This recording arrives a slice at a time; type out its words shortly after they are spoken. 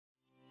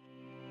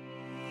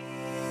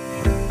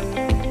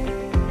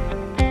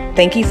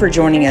Thank you for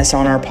joining us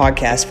on our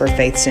podcast for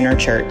Faith Center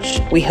Church.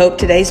 We hope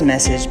today's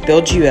message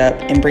builds you up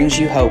and brings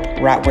you hope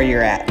right where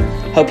you're at.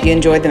 Hope you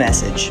enjoyed the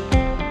message.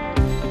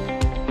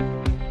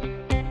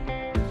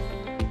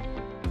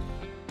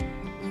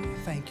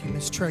 Thank you,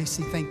 Miss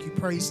Tracy. Thank you,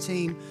 praise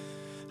team.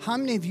 How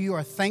many of you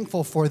are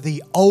thankful for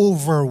the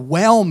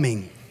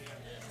overwhelming,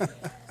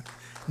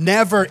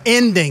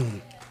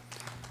 never-ending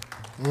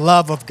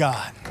love of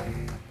God?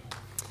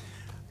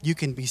 You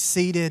can be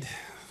seated.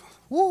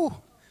 Woo!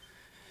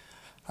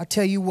 I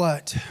tell you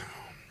what,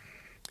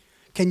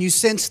 can you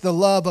sense the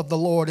love of the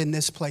Lord in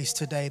this place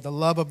today? The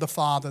love of the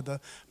Father, the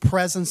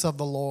presence of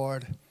the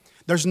Lord.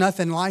 There's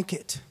nothing like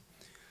it.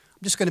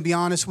 I'm just going to be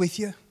honest with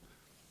you.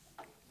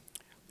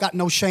 Got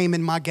no shame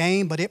in my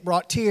game, but it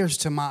brought tears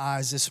to my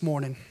eyes this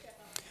morning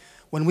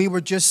when we were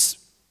just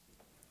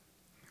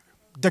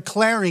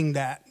declaring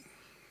that,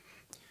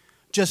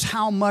 just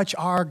how much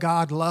our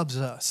God loves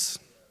us.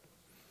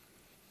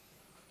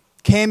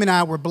 Cam and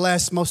I were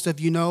blessed, most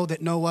of you know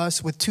that know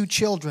us, with two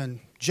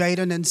children,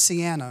 Jaden and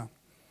Sienna.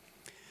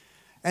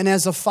 And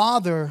as a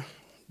father,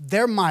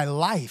 they're my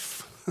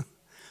life.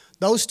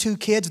 Those two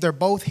kids, they're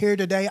both here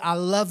today. I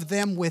love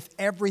them with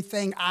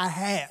everything I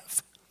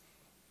have.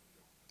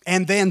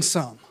 And then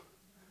some.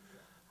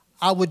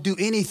 I would do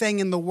anything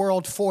in the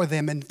world for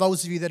them. And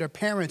those of you that are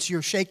parents,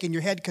 you're shaking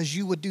your head because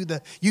you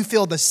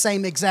feel the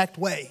same exact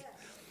way.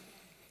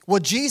 Well,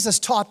 Jesus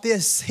taught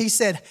this. He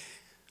said,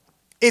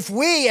 if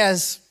we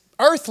as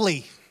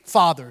earthly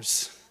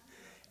fathers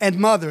and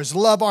mothers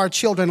love our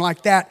children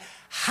like that,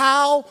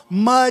 how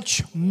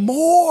much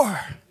more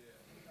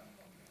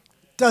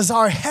does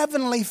our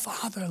Heavenly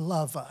Father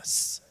love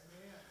us?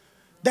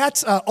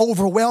 That's an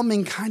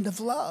overwhelming kind of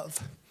love.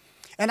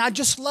 And I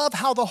just love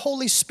how the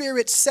Holy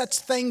Spirit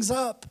sets things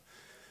up.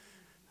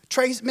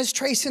 Miss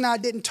Tracy and I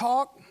didn't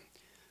talk,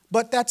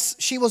 but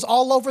she was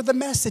all over the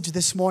message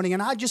this morning,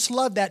 and I just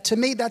love that. To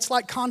me, that's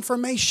like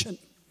confirmation.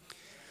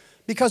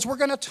 Because we're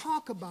going to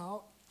talk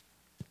about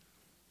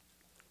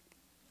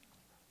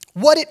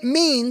what it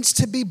means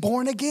to be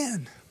born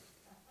again.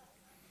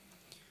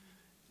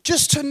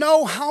 Just to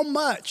know how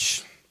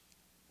much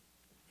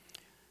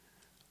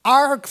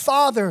our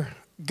Father,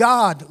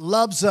 God,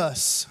 loves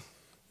us.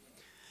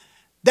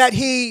 That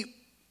He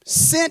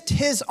sent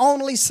His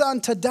only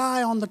Son to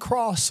die on the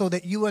cross so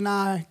that you and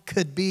I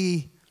could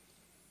be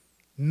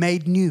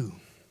made new.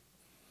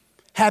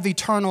 Have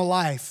eternal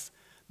life.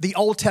 The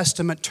Old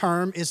Testament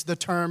term is the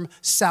term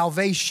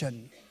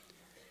salvation.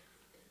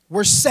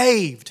 We're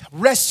saved,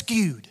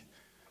 rescued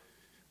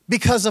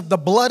because of the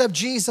blood of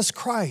Jesus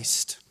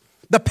Christ,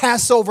 the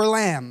Passover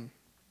lamb.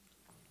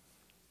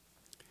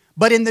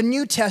 But in the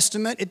New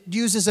Testament, it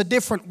uses a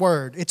different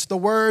word. It's the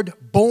word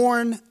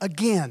born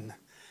again.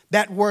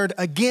 That word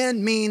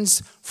again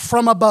means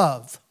from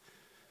above.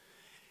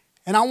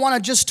 And I want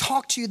to just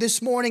talk to you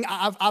this morning.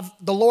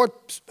 The Lord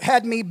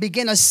had me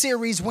begin a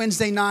series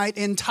Wednesday night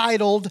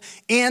entitled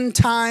End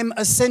Time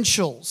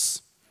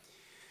Essentials.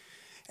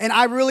 And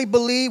I really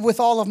believe with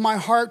all of my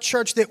heart,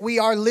 church, that we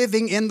are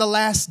living in the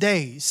last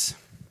days.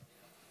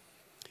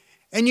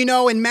 And you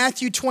know, in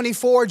Matthew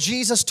 24,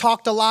 Jesus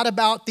talked a lot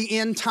about the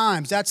end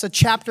times. That's a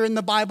chapter in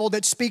the Bible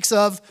that speaks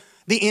of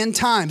the end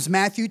times,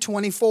 Matthew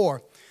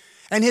 24.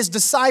 And His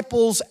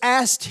disciples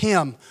asked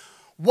Him,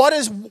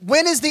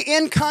 when is the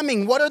end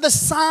coming? What are the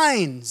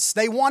signs?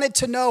 They wanted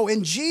to know.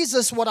 And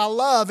Jesus, what I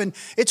love, and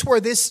it's where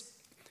this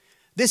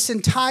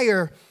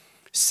entire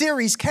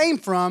series came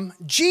from,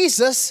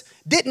 Jesus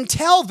didn't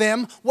tell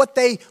them what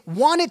they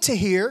wanted to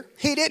hear.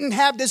 He didn't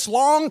have this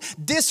long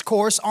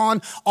discourse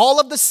on all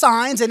of the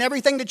signs and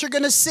everything that you're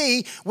going to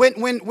see when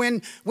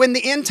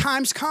the end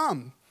times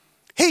come.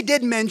 He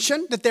did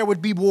mention that there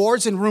would be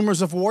wars and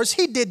rumors of wars.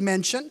 He did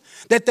mention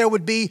that there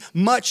would be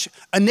much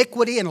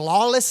iniquity and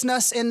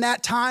lawlessness in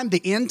that time,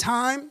 the end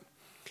time.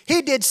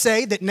 He did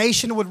say that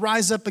nation would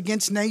rise up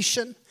against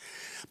nation.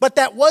 But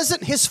that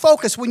wasn't His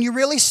focus. When you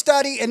really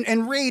study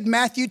and read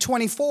Matthew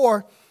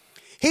 24,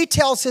 He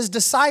tells His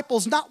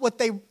disciples not what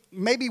they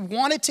maybe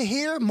wanted to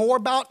hear, more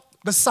about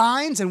the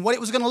signs and what it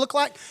was going to look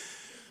like,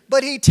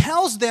 but He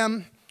tells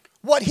them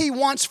what He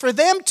wants for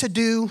them to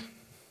do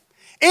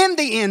in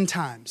the end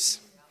times.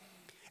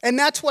 And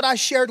that's what I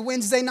shared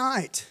Wednesday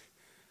night.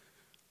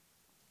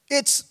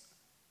 It's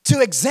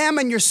to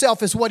examine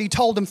yourself is what He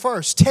told them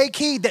first. Take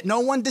heed that no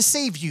one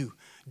deceive you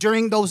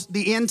during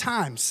the end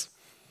times.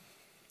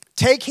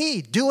 Take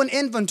heed, do an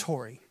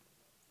inventory.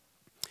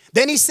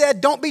 Then He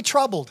said, don't be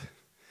troubled.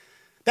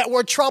 That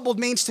word troubled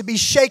means to be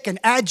shaken,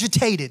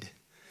 agitated.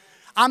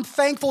 I'm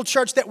thankful,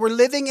 church, that we're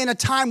living in a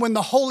time when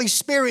the Holy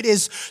Spirit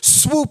is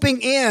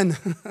swooping in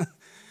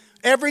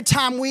every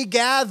time we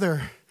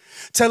gather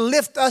to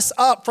lift us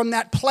up from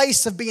that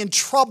place of being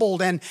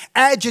troubled and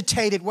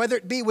agitated, whether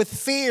it be with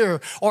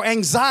fear or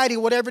anxiety,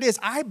 whatever it is.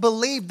 I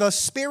believe the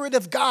Spirit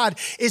of God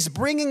is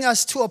bringing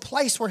us to a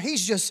place where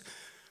He's just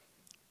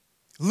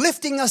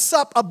lifting us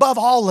up above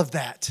all of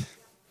that.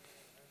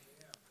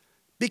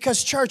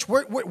 Because, church,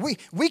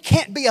 we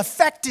can't be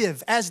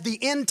effective as the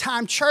end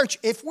time church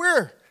if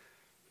we're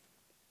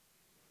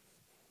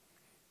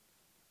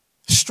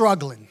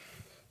struggling.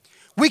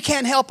 We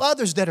can't help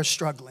others that are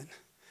struggling.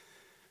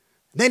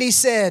 Then he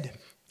said,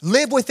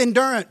 live with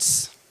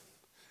endurance.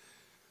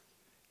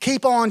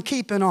 Keep on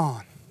keeping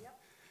on.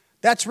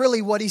 That's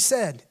really what he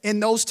said. In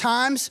those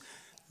times,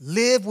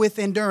 live with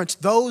endurance.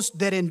 Those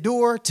that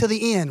endure to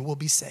the end will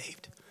be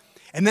saved.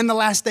 And then the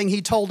last thing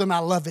he told him, I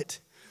love it.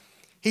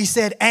 He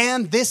said,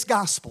 and this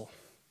gospel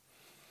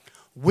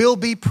will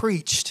be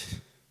preached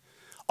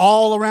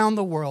all around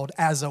the world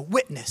as a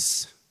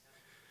witness.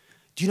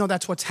 Do you know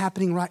that's what's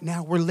happening right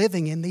now? We're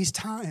living in these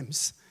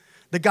times.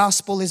 The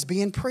gospel is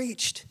being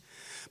preached.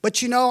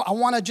 But you know, I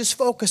want to just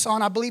focus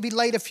on, I believe he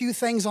laid a few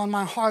things on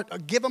my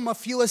heart. Give them a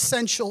few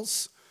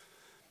essentials.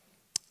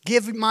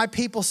 Give my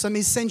people some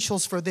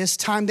essentials for this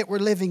time that we're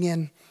living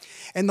in.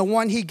 And the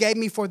one he gave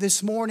me for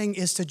this morning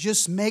is to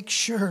just make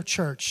sure,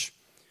 church,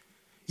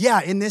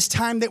 in this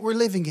time that we're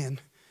living in,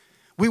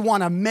 we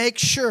want to make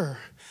sure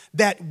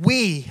that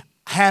we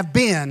have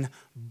been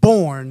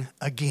born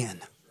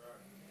again.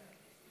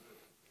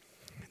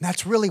 And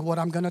that's really what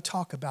I'm going to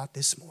talk about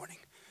this morning.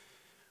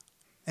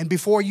 And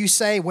before you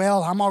say,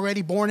 well, I'm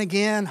already born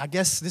again, I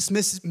guess this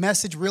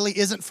message really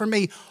isn't for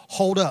me,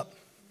 hold up.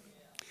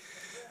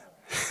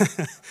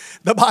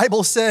 The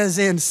Bible says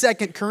in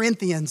 2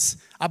 Corinthians,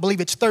 I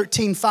believe it's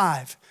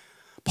 13:5,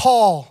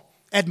 Paul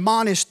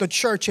admonished the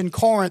church in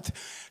Corinth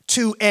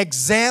to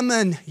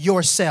examine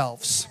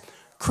yourselves.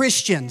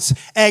 Christians,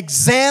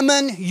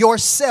 examine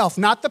yourself.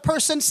 Not the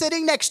person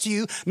sitting next to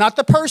you, not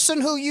the person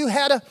who you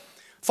had a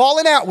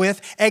falling out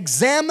with.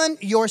 Examine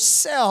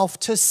yourself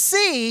to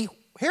see,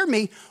 hear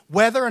me,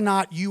 whether or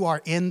not you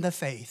are in the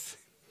faith.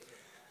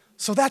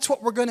 So that's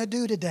what we're going to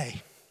do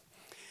today.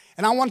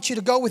 And I want you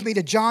to go with me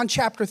to John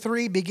chapter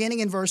 3, beginning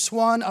in verse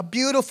 1. A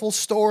beautiful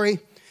story.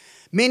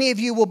 Many of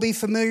you will be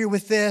familiar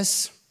with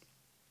this.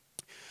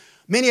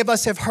 Many of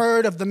us have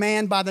heard of a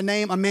man by the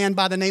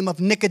name of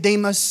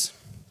Nicodemus,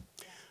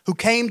 who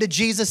came to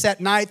Jesus at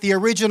night, the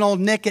original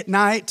Nick at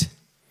night.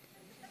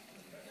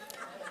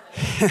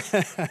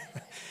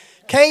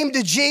 Came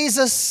to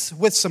Jesus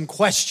with some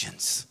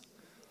questions.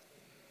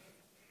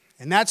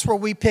 And that's where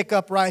we pick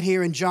up right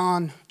here in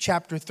John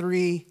chapter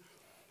 3.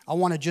 I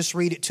want to just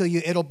read it to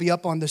you. It'll be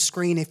up on the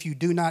screen if you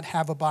do not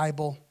have a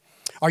Bible.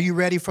 Are you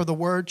ready for the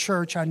word,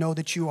 church? I know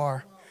that you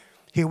are.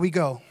 Here we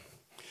go.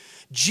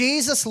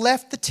 Jesus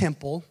left the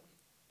temple.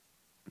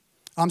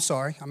 I'm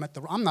sorry,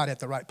 I'm not at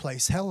the right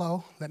place.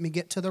 Hello, let me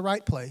get to the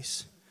right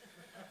place.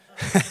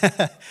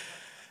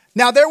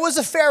 Now there was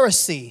a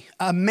Pharisee,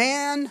 a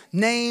man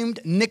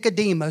named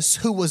Nicodemus,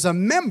 who was a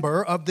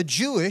member of the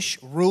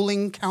Jewish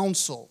ruling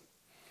council.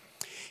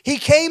 He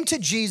came to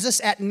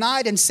Jesus at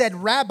night and said,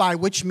 Rabbi,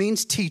 which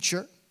means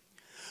teacher,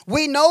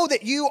 we know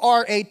that you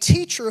are a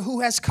teacher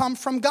who has come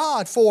from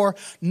God, for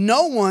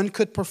no one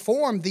could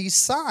perform these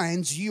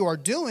signs you are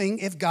doing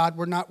if God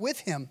were not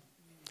with him.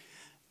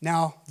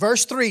 Now,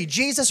 verse 3,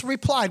 Jesus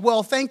replied,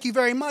 well, thank you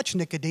very much,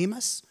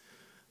 Nicodemus.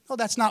 No,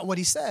 that's not what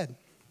he said.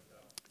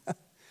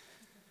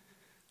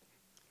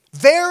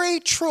 Very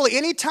truly,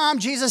 anytime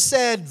Jesus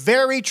said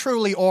very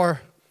truly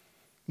or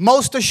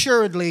most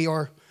assuredly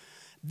or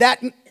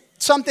that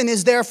something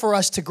is there for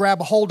us to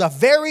grab a hold of.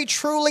 Very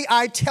truly,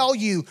 I tell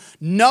you,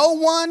 no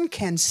one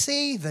can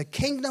see the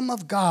kingdom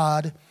of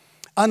God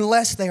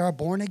unless they are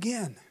born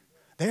again.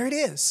 There it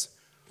is.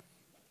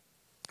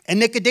 And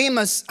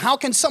Nicodemus, how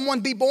can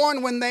someone be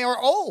born when they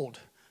are old?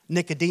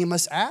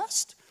 Nicodemus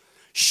asked.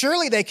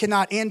 Surely they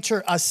cannot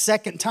enter a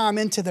second time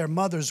into their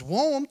mother's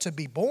womb to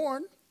be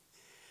born.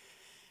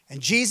 And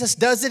Jesus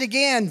does it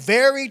again.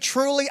 Very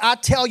truly, I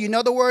tell you. In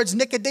other words,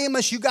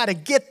 Nicodemus, you got to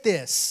get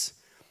this.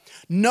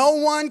 No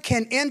one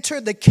can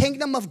enter the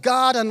kingdom of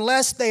God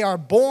unless they are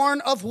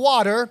born of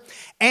water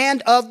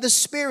and of the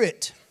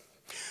Spirit.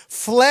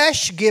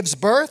 Flesh gives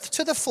birth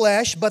to the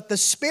flesh, but the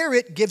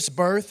Spirit gives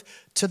birth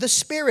to the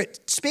Spirit.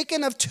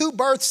 Speaking of two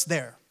births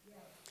there.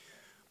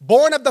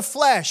 Born of the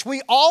flesh,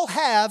 we all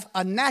have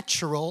a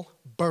natural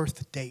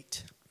birth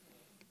date.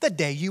 The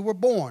day you were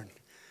born.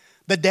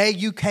 The day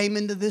you came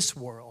into this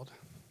world.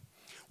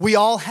 We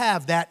all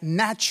have that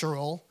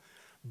natural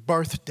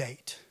birth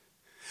date.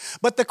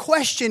 But the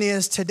question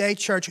is today,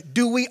 church,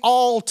 do we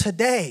all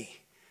today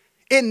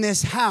in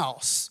this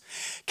house,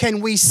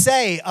 can we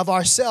say of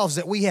ourselves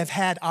that we have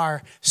had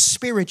our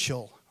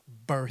spiritual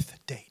birth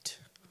date?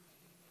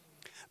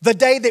 The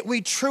day that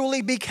we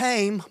truly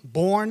became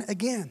born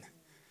again.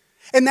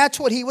 And that's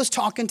what he was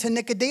talking to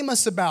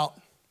Nicodemus about.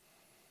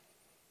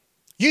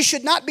 You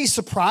should not be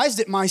surprised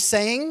at my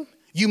saying,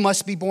 you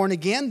must be born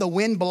again. The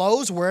wind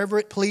blows wherever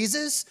it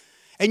pleases.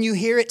 And you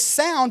hear its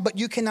sound, but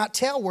you cannot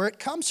tell where it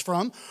comes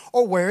from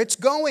or where it's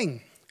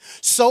going.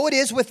 So it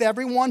is with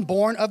everyone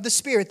born of the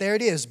Spirit. There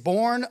it is,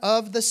 born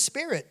of the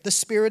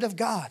Spirit of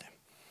God.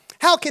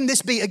 How can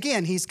this be?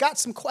 Again, he's got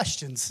some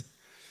questions.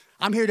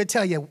 I'm here to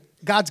tell you,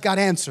 God's got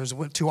answers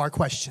to our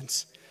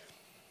questions.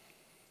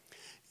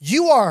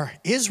 You are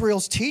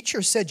Israel's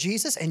teacher, said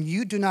Jesus, and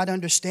you do not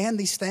understand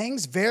these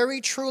things. Very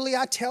truly,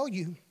 I tell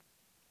you.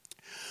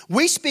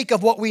 We speak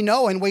of what we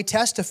know and we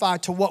testify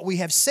to what we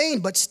have seen,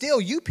 but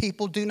still you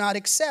people do not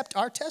accept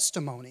our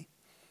testimony.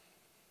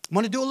 I'm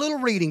going to do a little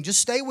reading.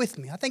 Just stay with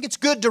me. I think it's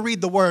good to read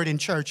the word in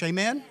church.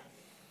 Amen.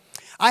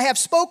 I have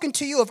spoken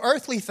to you of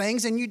earthly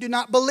things and you do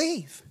not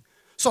believe.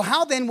 So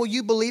how then will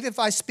you believe if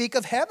I speak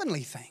of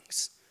heavenly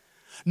things?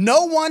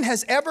 No one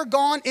has ever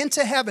gone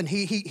into heaven.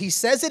 He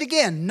says it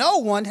again. No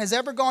one has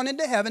ever gone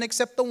into heaven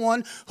except the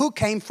one who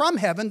came from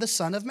heaven, the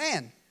Son of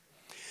Man.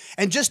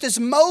 And just as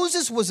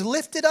Moses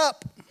lifted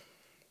up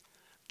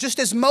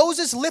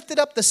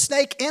the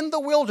snake in the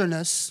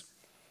wilderness,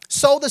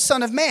 so the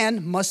Son of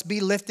Man must be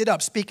lifted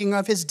up, speaking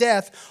of his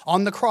death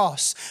on the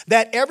cross,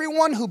 that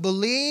everyone who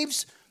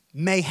believes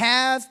may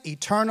have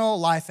eternal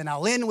life. And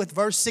I'll end with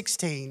verse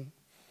 16.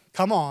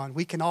 Come on,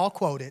 we can all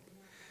quote it.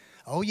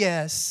 Oh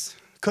yes,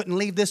 couldn't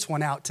leave this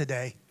one out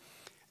today.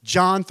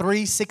 John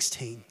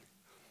 3:16.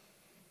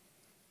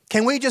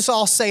 Can we just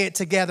all say it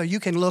together? You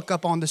can look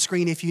up on the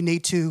screen if you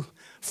need to.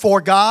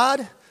 For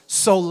God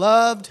so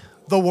loved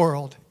the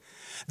world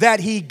that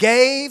he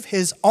gave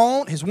his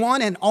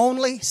one and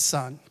only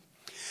Son,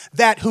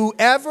 that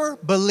whoever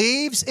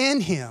believes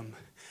in him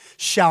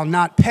shall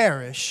not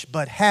perish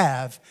but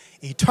have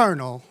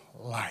eternal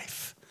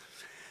life.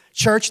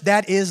 Church,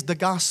 that is the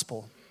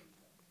gospel.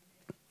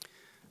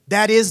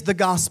 That is the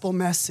gospel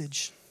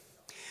message.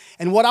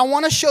 And what I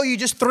want to show you,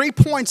 just 3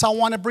 points I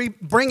want to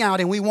bring out,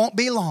 and we won't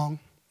be long.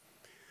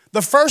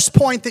 The first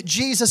point that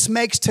Jesus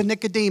makes to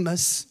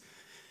Nicodemus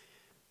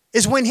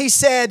is when he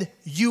said,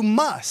 you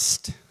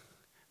must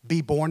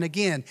be born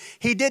again.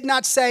 He did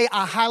not say,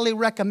 I highly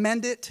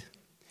recommend it.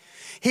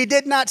 He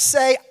did not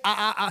say,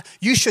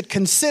 you should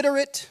consider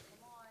it.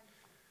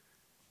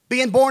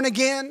 Being born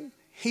again,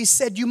 he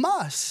said, you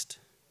must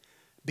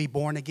be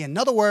born again. In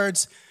other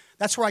words,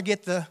 that's where I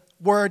get the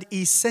word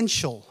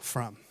essential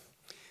from.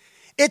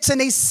 It's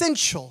an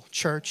essential,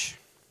 church.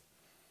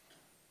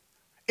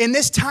 In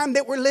this time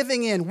that we're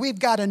living in, we've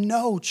got to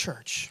know,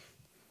 church,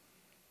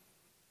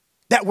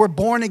 that we're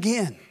born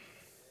again.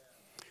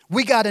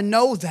 We got to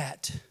know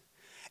that.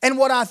 And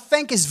what I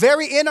think is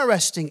very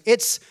interesting,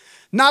 it's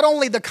not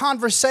only the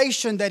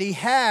conversation that he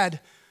had,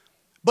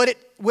 but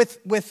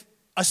with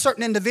a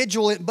certain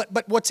individual,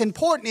 but what's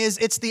important is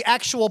it's the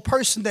actual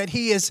person that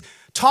he is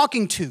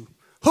talking to.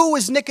 Who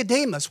is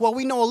Nicodemus? Well,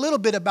 we know a little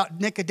bit about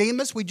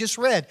Nicodemus. We just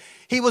read.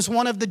 He was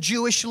one of the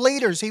Jewish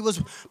leaders. He was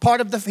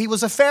he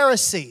was a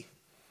Pharisee.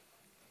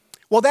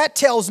 Well, that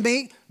tells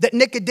me that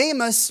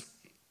Nicodemus,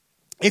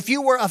 if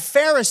you were a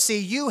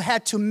Pharisee, you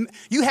had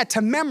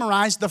to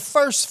memorize the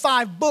first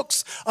 5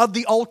 books of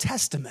the Old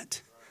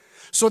Testament.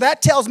 So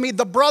that tells me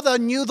the brother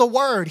knew the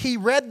word. He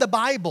read the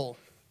Bible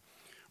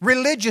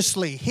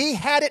religiously. He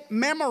had it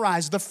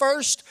memorized. The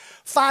first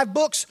 5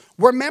 books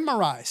were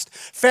memorized.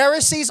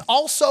 Pharisees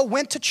also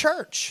went to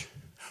church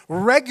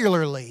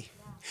regularly.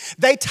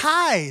 They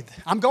tithe.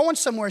 I'm going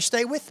somewhere.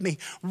 Stay with me.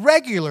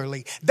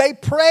 Regularly. They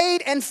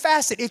prayed and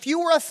fasted. If you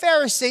were a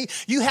Pharisee,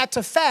 you had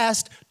to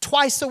fast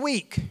twice a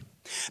week.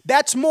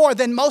 That's more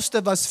than most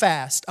of us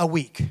fast a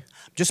week.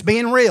 Just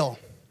being real.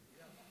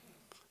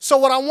 So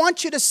what I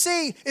want you to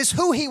see is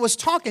who he was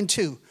talking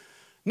to.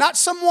 Not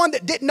someone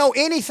that didn't know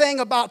anything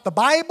about the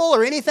Bible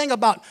or anything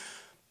about...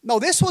 No,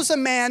 this was a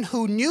man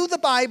who knew the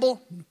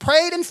Bible,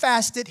 prayed and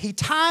fasted, he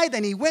tithed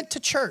and he went to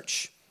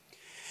church.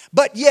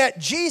 But yet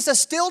Jesus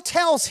still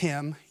tells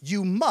him,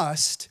 you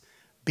must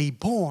be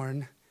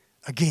born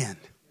again.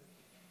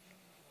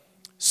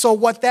 So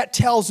what that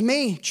tells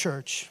me,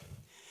 church,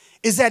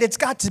 is that it's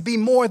got to be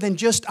more than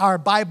just our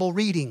Bible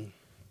reading.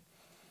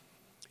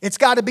 It's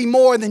got to be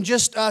more than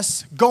just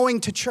us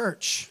going to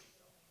church.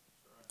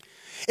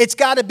 It's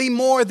got to be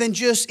more than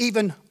just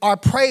even our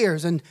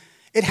prayers. And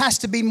it has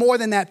to be more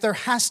than that. There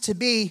has to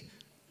be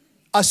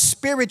a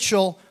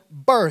spiritual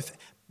birth.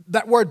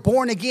 That word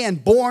born again,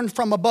 born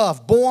from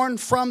above, born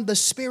from the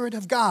Spirit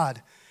of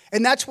God.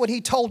 And that's what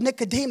he told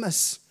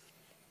Nicodemus.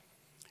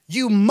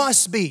 You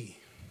must be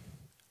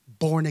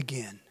born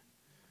again.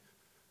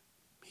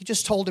 He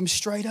just told him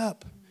straight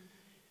up.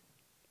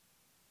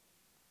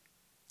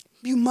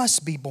 You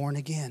must be born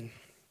again.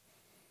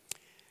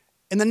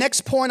 And the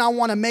next point I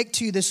want to make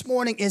to you this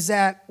morning is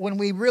that when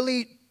we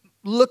really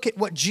look at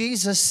what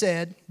Jesus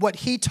said, what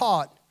he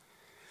taught,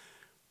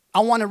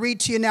 I want to read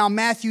to you now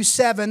Matthew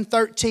 7,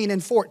 13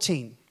 and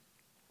 14.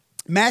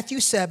 Matthew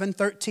 7,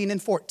 13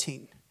 and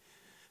 14.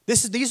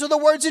 These are the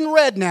words in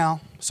red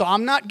now, so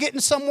I'm not getting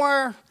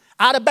somewhere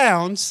out of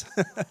bounds.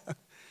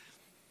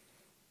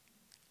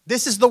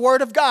 This is the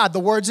word of God, the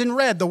words in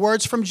red, the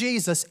words from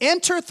Jesus.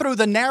 Enter through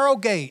the narrow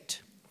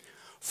gate.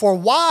 For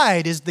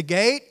wide is the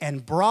gate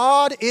and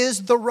broad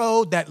is the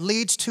road that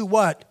leads to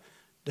what?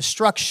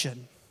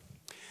 Destruction.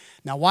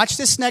 Now watch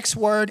this next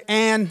word.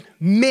 And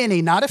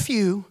many, not a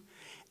few,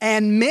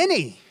 and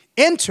many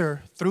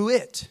enter through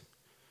it.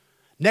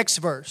 Next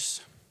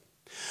verse.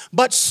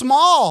 But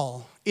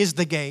small is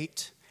the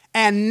gate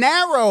and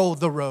narrow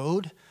the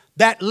road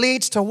that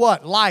leads to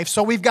what? Life.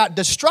 So we've got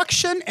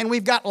destruction and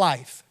we've got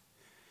life.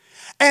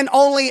 And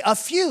only a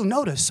few,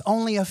 notice,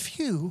 only a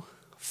few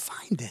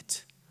find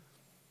it.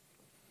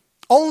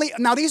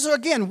 Now these are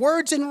again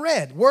words in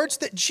red, words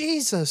that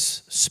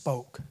Jesus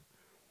spoke.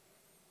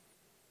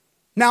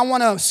 Now I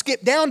want to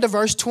skip down to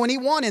verse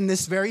 21 in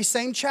this very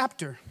same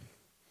chapter.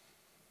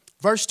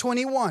 Verse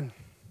 21.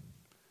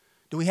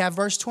 Do we have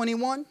verse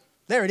 21?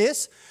 There it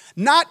is.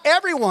 Not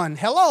everyone,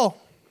 hello,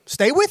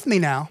 stay with me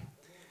now.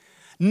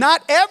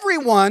 Not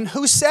everyone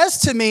who says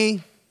to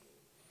me,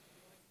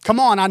 come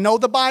on, I know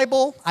the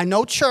Bible, I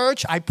know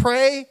church, I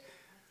pray.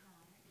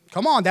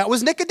 Come on, that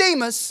was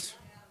Nicodemus.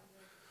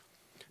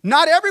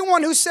 Not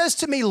everyone who says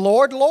to me,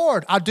 Lord,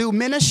 Lord, I do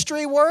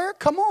ministry work.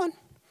 Come on.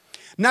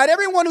 Not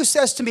everyone who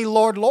says to me,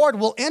 Lord, Lord,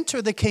 will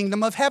enter the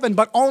kingdom of heaven,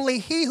 but only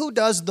he who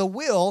does the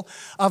will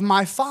of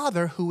my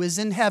Father who is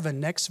in heaven.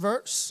 Next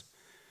verse.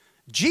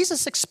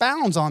 Jesus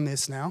expounds on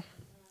this now,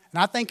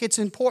 and I think it's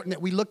important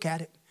that we look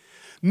at it.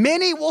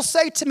 Many will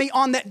say to me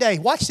on that day,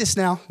 watch this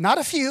now, not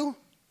a few.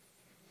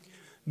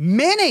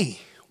 Many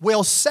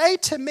will say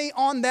to me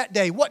on that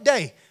day, what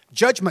day?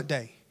 Judgment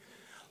day.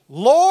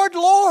 Lord,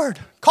 Lord,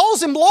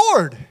 calls him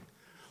Lord.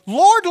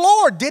 Lord,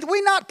 Lord, did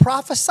we not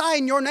prophesy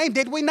in your name?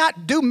 Did we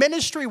not do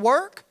ministry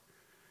work?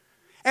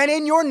 And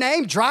in your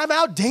name drive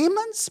out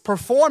demons,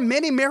 perform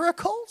many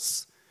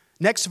miracles?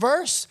 Next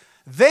verse.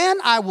 Then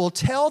I will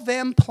tell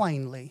them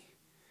plainly,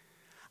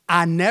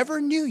 I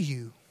never knew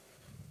you.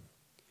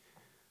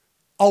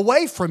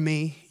 Away from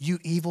me, you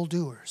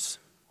evildoers.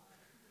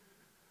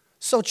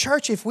 So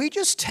church, if we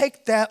just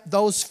take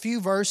those few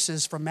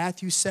verses from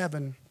Matthew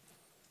 7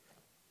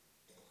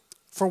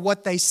 for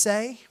what they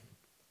say,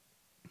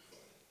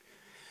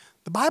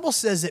 the Bible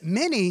says that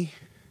many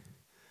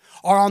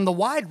are on the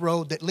wide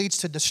road that leads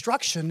to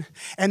destruction,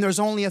 and there's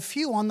only a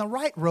few on the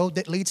right road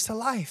that leads to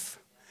life.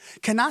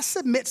 Can I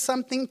submit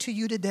something to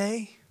you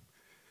today?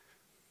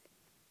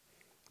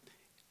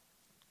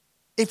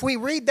 If we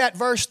read that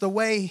verse the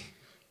way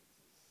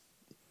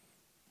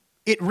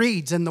it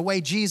reads and the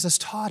way Jesus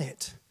taught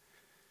it,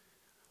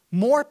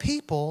 more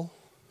people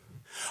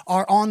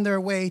are on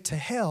their way to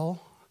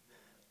hell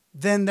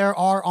than there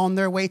are on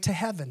their way to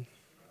heaven.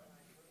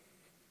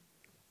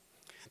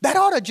 That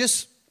ought to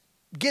just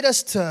get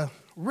us to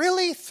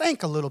really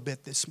think a little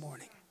bit this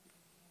morning.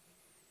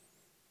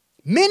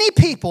 Many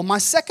people, my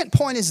second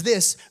point is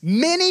this,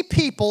 many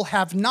people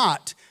have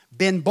not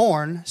been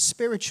born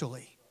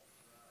spiritually.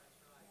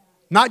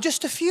 Not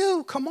just a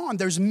few, come on,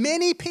 there's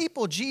many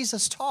people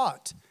Jesus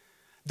taught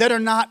that are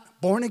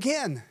not born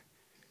again.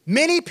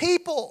 Many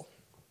people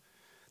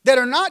that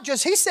are not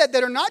just, he said,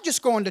 that are not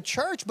just going to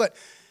church, but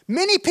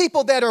many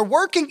people that are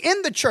working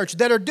in the church,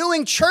 that are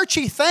doing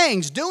churchy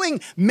things, doing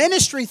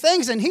ministry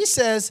things. And he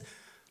says,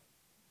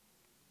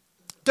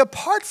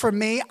 depart from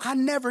me, I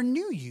never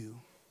knew you.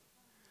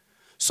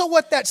 So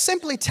what that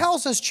simply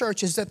tells us,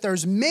 church, is that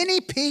there's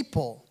many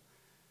people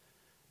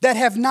that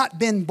have not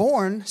been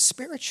born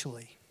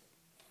spiritually.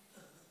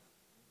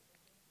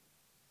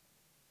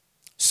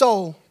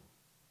 So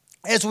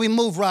as we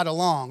move right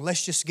along,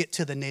 let's just get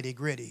to the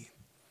nitty-gritty.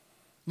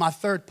 My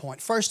third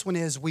point. First one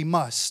is we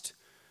must.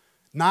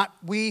 Not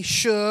we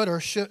should or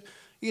should.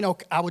 You know,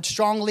 I would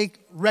strongly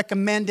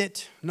recommend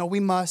it. No, we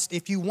must.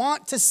 If you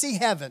want to see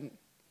heaven,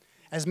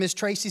 as Miss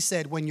Tracy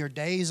said, when your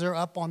days are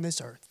up on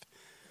this earth,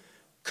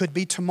 could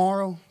be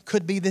tomorrow,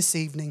 could be this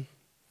evening.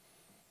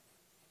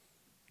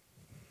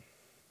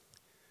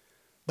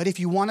 But if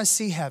you want to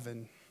see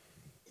heaven,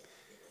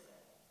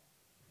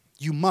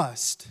 you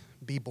must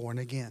be born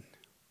again.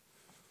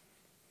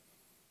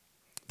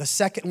 The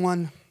second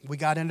one, we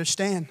got to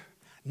understand,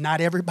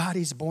 not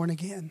everybody's born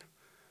again.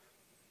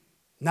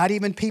 Not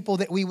even people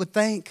that we would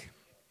think.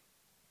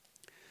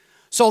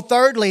 So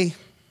thirdly,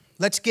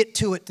 let's get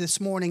to it this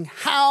morning.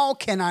 How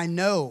can I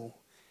know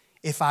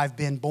if I've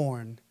been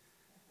born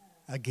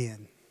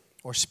again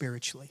or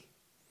spiritually?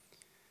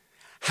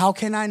 How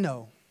can I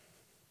know?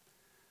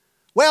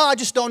 Well, I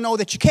just don't know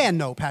that you can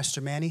know,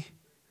 Pastor Manny.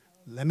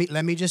 Let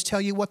me just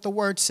tell you what the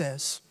word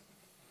says.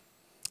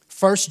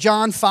 1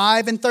 John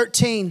 5 and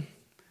 13.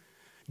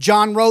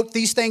 John wrote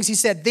these things. He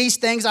said, these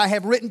things I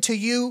have written to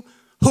you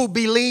who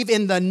believe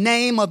in the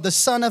name of the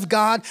Son of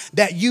God,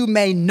 that you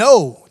may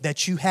know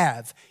that you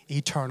have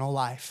eternal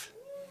life.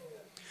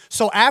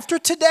 So after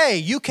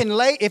today, you can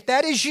lay, if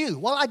that is you,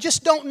 well, I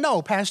just don't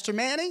know, Pastor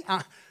Manny.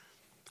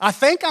 I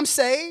think I'm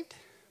saved.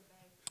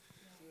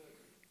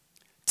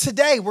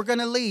 Today, we're going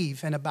to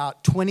leave in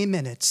about 20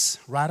 minutes,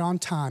 right on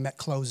time at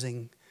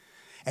closing.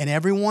 And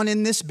everyone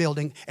in this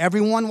building,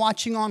 everyone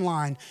watching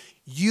online,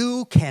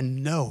 you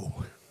can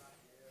know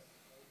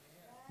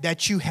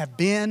that you have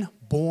been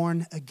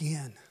born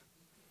again.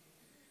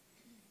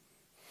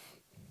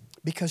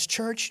 Because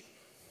church,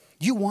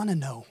 you want to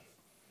know.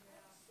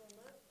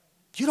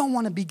 You don't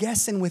want to be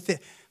guessing with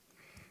it.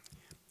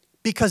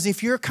 Because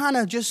if you're kind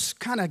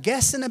of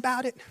guessing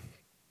about it,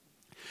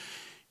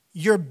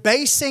 you're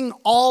basing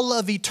all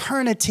of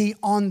eternity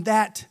on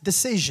that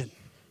decision.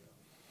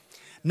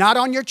 Not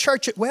on your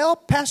church. Well,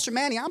 Pastor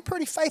Manny, I'm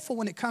pretty faithful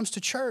when it comes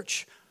to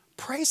church.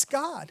 Praise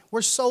God.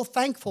 We're so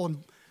thankful,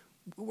 and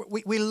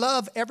we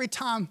love every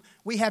time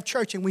we have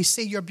church and we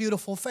see your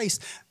beautiful face.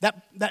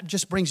 That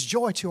just brings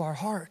joy to our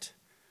heart.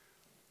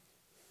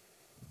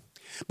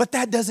 But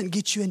that doesn't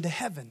get you into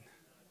heaven.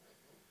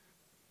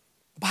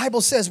 The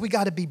Bible says we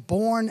got to be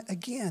born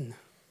again.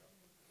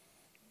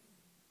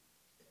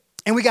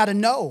 And we got to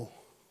know.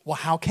 Well,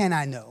 how can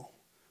I know?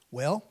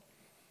 Well,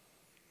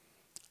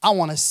 I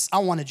want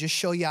to just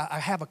show you. I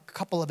have a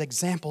couple of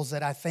examples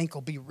that I think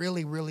will be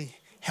really, really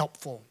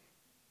helpful.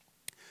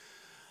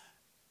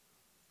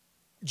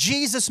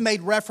 Jesus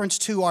made reference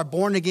to our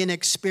born-again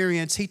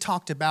experience. He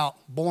talked about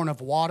born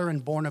of water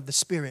and born of the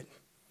Spirit.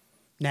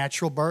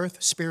 Natural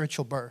birth,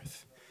 spiritual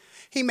birth.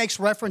 He makes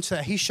reference to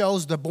that. He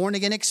shows the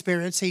born-again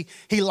experience. He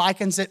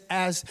likens it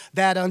as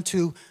that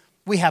unto,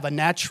 we have a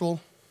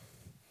natural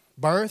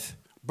birth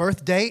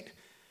date.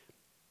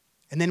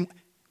 And then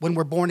when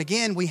we're born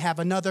again, we have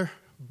another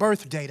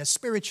birth date, a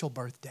spiritual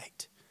birth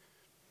date.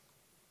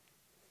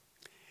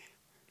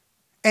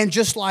 And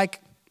just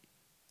like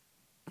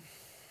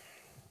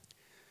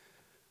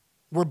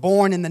we're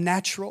born in the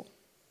natural,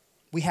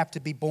 we have to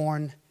be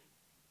born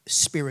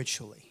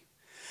spiritually.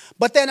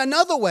 But then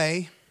another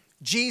way,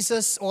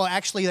 Jesus, or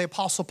actually the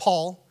Apostle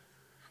Paul,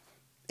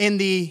 in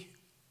the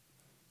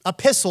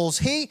epistles,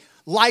 he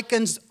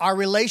likens our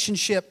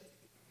relationship,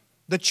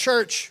 the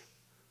church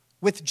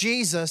with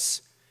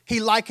Jesus,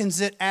 he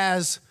likens it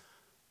as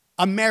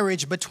a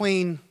marriage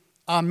between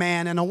a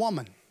man and a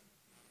woman.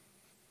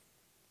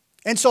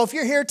 And so if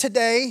you're here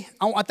today,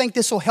 I think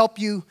this will help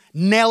you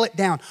nail it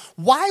down.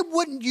 Why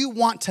wouldn't you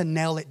want to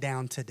nail it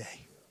down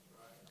today?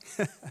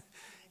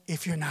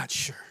 If you're not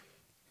sure.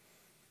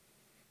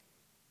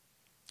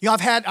 You know,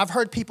 I've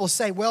heard people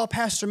say, well,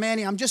 Pastor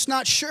Manny, I'm just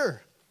not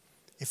sure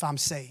if I'm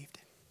saved.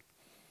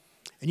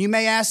 And you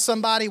may ask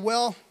somebody,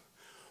 well,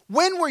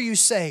 when were you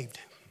saved?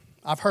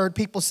 I've heard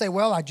people say,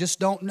 well, I just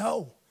don't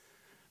know.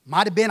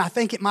 I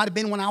think it might have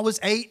been when I was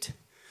 8.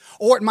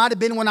 Or it might have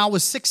been when I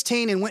was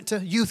 16 and went to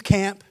youth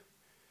camp.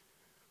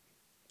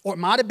 Or it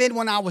might have been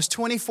when I was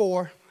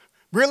 24.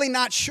 Really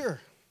not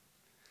sure.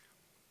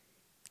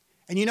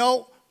 And you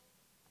know,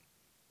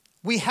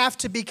 we have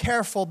to be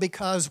careful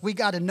because we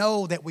got to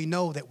know that we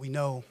know that we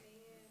know.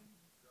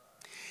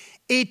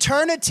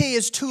 Eternity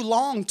is too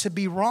long to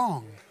be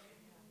wrong.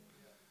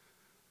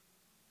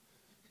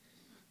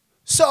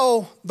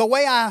 So the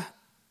way I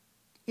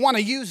want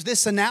to use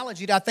this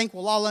analogy that I think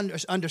we'll all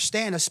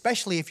understand,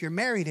 especially if you're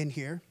married in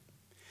here,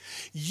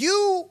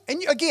 you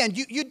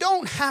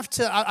don't have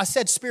to, I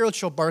said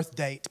spiritual birth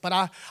date, but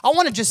I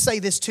want to just say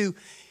this too.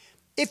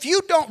 If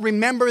you don't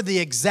remember the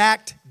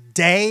exact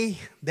day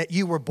that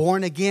you were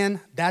born again,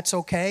 that's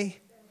okay.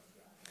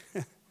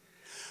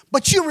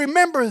 But you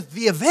remember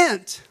the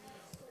event,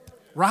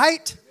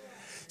 right?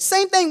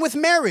 Same thing with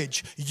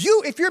marriage.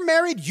 If you're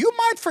married, you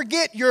might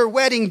forget your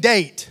wedding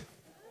date.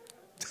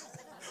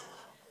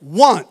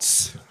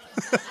 Once.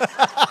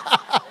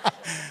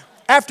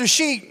 After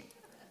she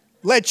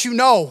let you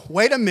know,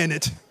 wait a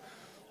minute.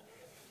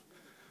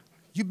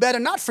 You better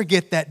not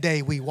forget that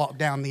day we walked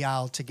down the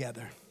aisle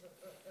together.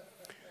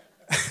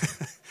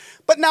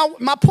 But now,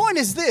 my point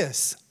is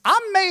this.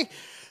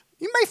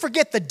 You may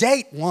forget the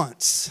date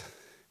once,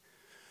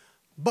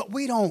 but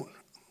we don't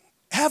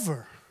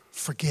ever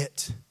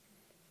forget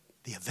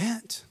the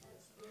event.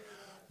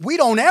 We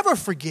don't ever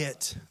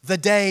forget the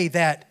day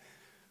that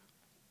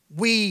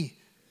we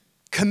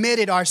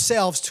committed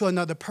ourselves to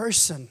another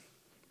person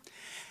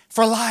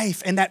for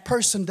life, and that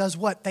person does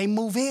what? They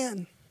move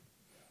in.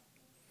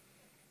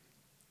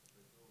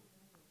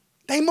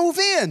 They move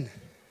in.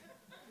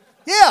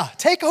 Yeah,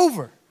 take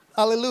over.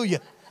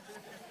 Hallelujah.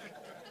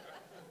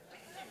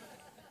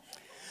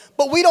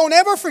 But we don't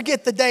ever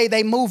forget the day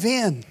they move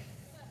in.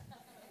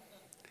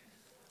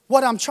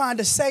 What I'm trying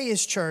to say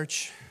is,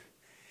 church,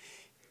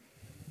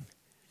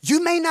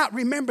 you may not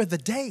remember the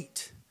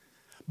date,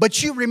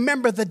 but you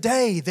remember the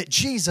day that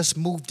Jesus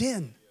moved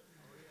in.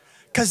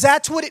 Because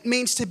that's what it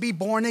means to be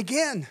born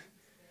again.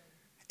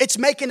 It's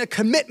making a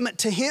commitment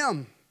to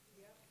Him.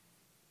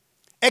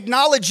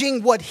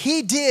 Acknowledging what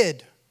He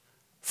did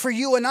for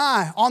you and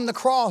I on the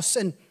cross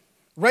and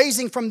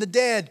raising from the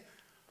dead.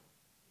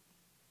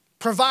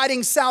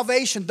 Providing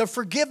salvation, the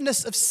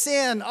forgiveness of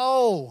sin.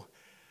 Oh,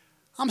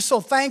 I'm so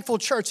thankful,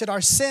 church, that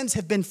our sins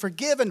have been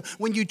forgiven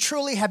when you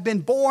truly have been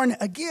born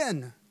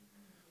again.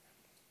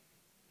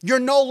 You're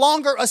no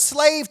longer a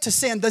slave to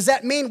sin. Does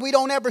that mean we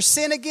don't ever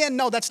sin again?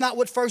 No, that's not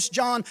what 1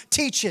 John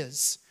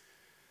teaches.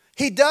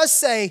 He does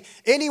say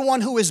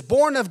anyone who is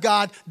born of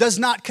God does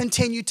not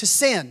continue to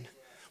sin.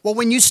 Well,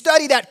 when you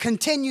study that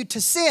continue to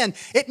sin,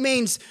 it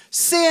means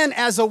sin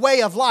as a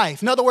way of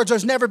life. In other words,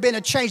 there's never been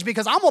a change,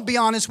 because I'm going to be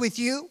honest with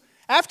you.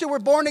 After we're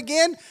born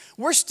again,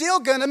 we're still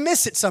going to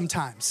miss it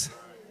sometimes.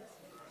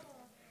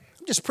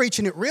 I'm just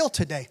preaching it real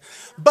today.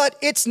 But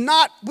it's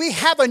not, we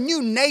have a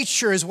new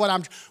nature is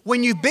what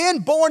when you've been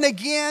born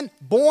again,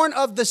 born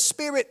of the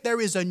Spirit,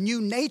 there is a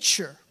new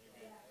nature.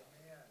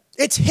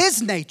 It's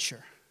His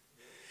nature.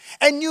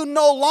 And you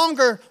no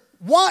longer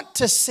want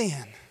to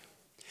sin.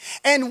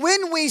 And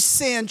when we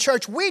sin,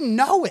 church, we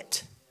know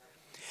it.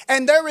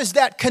 And there is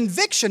that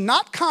conviction,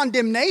 not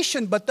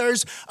condemnation, but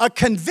there's a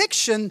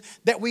conviction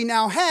that we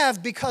now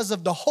have because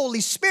of the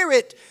Holy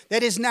Spirit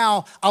that is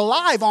now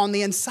alive on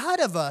the inside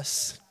of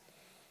us.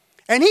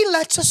 And He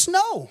lets us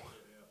know.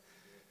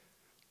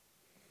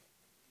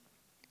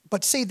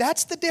 But see,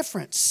 that's the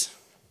difference.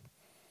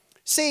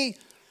 See,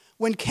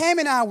 when Cam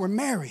and I were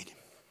married,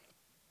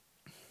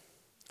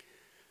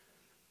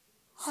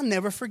 I'll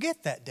never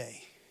forget that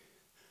day.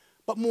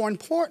 But more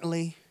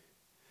importantly,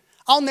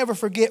 I'll never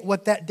forget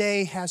what that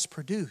day has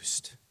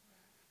produced.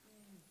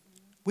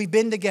 We've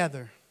been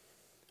together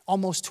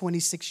almost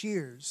 26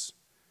 years.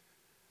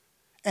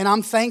 And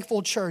I'm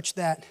thankful, church,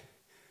 that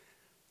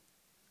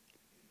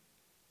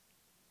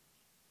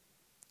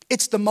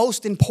it's the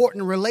most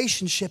important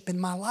relationship in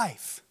my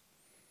life.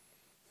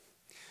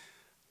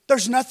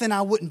 There's nothing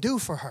I wouldn't do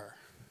for her.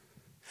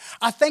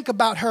 I think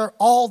about her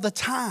all the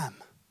time.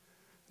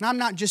 And I'm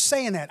not just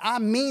saying that. I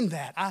mean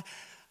that.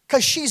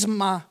 Because she's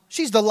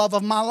the love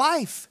of my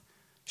life.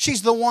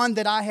 She's the one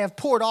that I have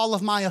poured all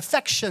of my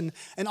affection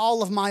and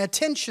all of my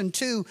attention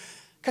to.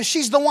 Because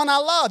she's the one I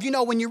love. You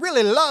know, when you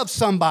really love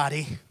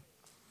somebody,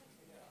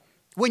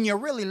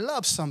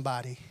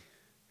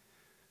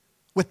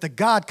 with the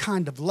God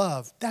kind of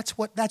love,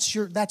 that's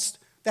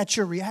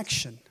your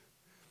reaction.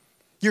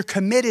 You're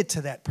committed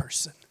to that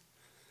person.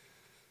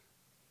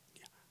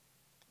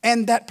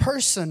 And that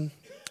person,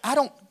 I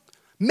don't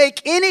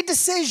make any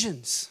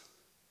decisions,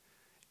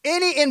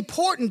 any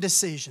important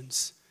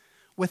decisions,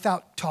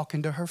 without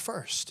talking to her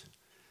first.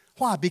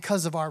 Why?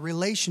 Because of our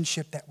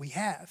relationship that we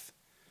have.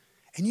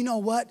 And you know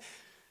what?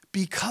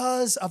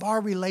 Because of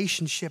our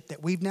relationship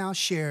that we've now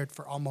shared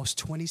for almost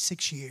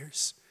 26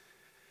 years,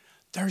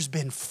 there's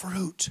been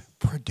fruit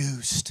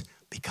produced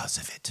because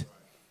of it.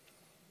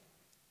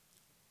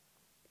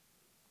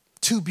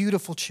 2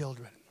 beautiful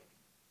children.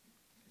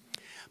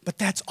 But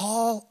that's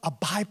all a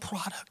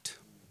byproduct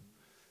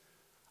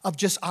of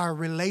just our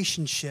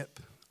relationship,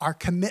 our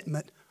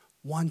commitment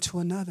one to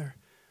another.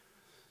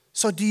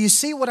 So do you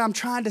see what I'm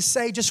trying to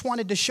say? Just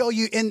wanted to show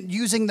you in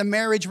using the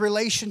marriage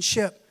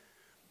relationship.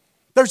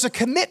 There's a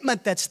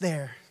commitment that's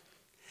there.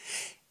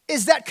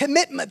 Is that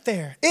commitment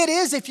there? It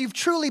is if you've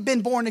truly been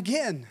born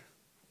again.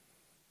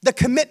 The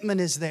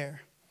commitment is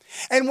there.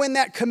 And when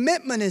that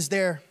commitment is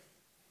there,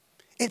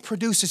 it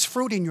produces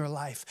fruit in your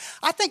life.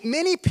 I think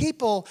many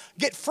people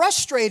get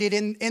frustrated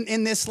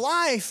in this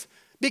life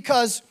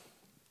because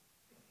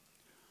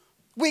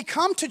we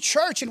come to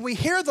church and we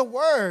hear the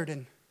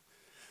word,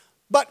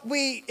 but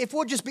if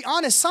we'll just be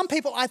honest, some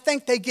people, I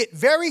think they get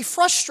very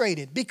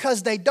frustrated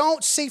because they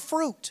don't see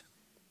fruit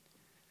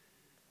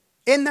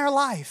in their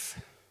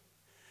life.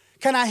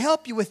 Can I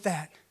help you with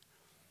that?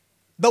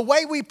 The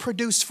way we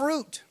produce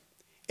fruit,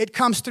 it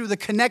comes through the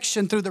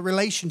connection, through the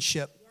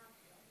relationship.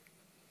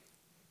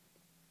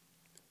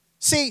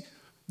 See,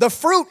 the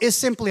fruit is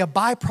simply a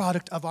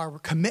byproduct of our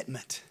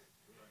commitment.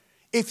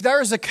 If there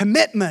is a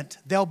commitment,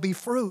 there'll be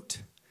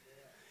fruit.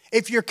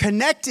 If you're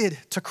connected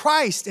to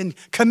Christ and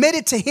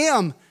committed to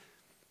Him,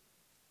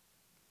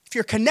 if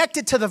you're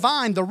connected to the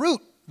vine,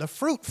 the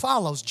fruit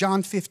follows,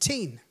 John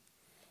 15.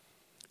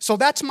 So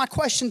that's my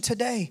question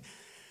today.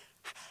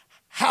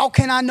 How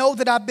can I know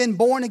that I've been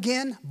born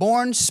again,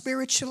 born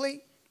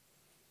spiritually?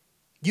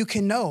 You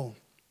can know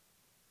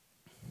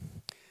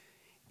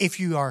if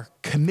you are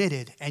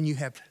committed and you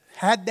have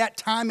had that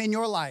time in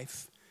your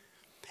life.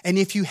 And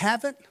if you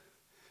haven't,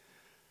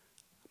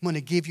 I'm going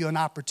to give you an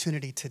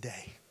opportunity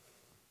today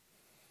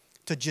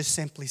to just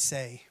simply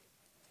say,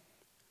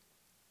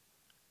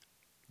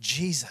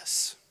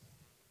 Jesus,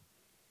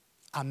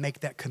 I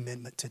make that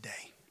commitment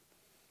today.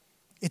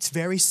 It's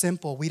very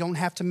simple. We don't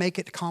have to make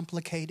it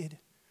complicated.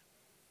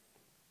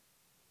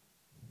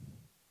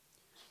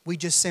 We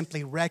just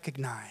simply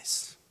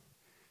recognize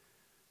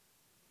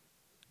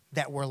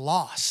that we're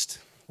lost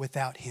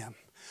without Him.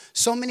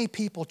 So many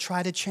people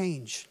try to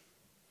change,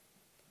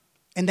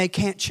 and they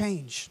can't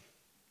change.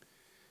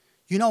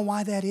 You know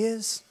why that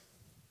is?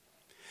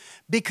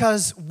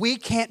 Because we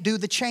can't do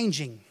the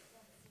changing.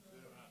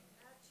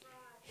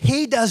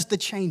 He does the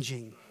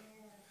changing.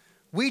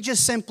 We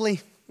just simply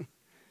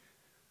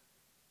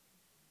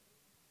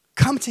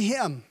come to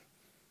Him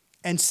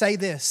and say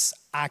this,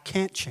 I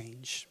can't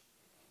change,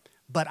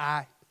 but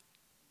I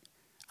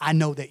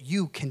know that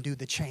you can do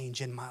the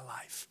change in my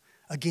life.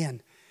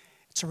 Again,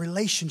 it's a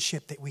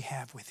relationship that we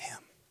have with Him.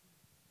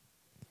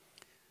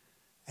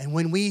 And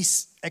when we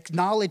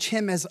acknowledge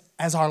Him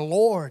as our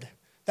Lord,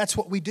 that's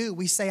what we do.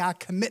 We say, I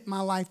commit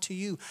my life to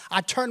you.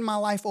 I turn my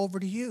life over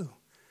to you.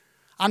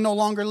 I no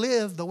longer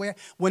live the way.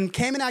 When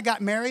Cam and I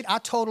got married, I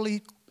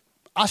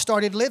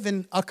started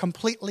living a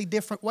completely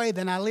different way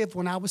than I lived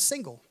when I was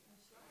single.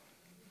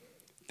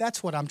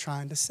 That's what I'm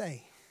trying to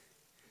say.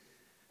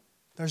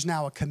 There's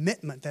now a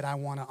commitment that I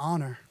want to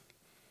honor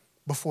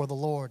before the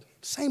Lord.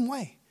 Same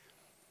way.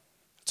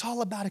 It's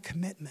all about a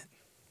commitment.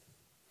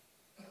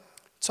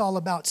 It's all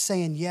about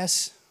saying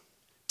yes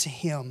to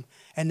Him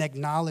and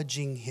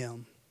acknowledging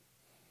Him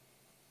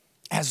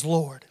as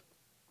Lord.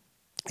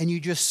 And you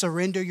just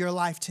surrender your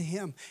life to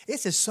Him.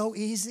 This is so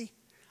easy.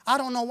 I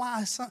don't know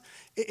why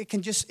it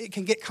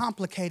can get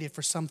complicated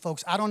for some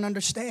folks. I don't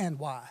understand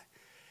why.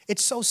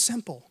 It's so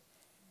simple.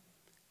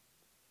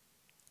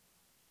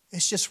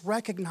 It's just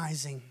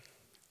recognizing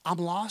I'm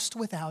lost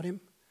without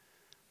Him.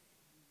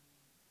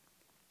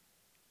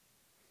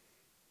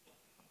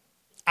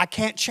 I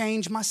can't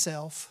change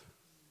myself,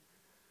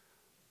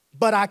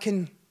 but I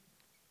can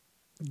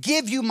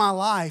give you my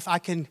life. I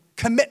can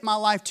commit my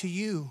life to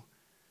you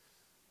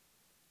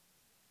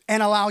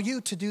and allow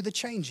you to do the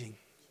changing.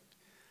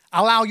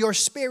 Allow your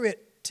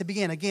spirit to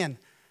begin. Again,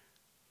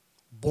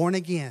 born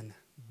again,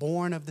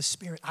 born of the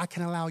Spirit. I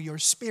can allow your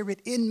spirit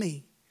in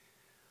me.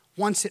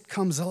 Once it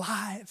comes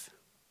alive,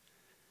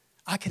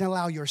 I can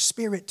allow your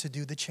spirit to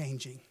do the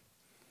changing.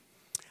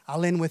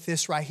 I'll end with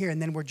this right here,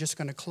 and then we're just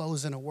going to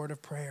close in a word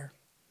of prayer.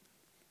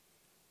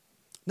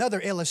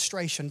 Another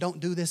illustration. Don't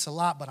do this a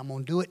lot, but I'm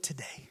going to do it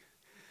today.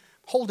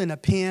 Holding a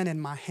pen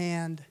in my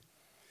hand.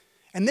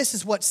 And this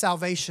is what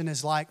salvation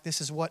is like.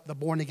 This is what the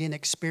born-again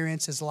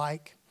experience is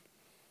like.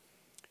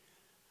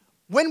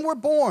 When we're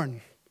born,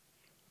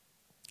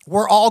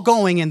 we're all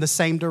going in the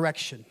same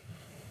direction.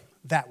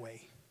 That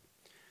way.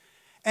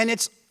 And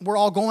we're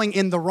all going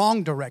in the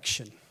wrong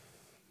direction.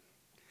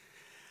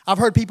 I've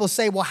heard people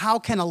say, well, how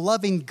can a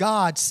loving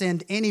God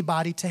send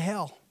anybody to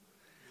hell?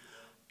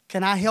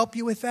 Can I help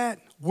you with that?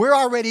 We're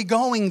already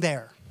going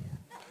there.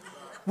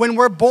 When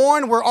we're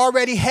born, we're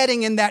already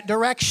heading in that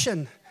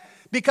direction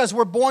because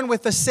we're born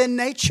with a sin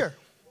nature.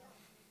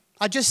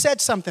 I just said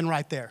something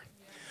right there.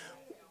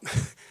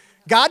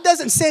 God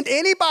doesn't send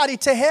anybody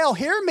to hell.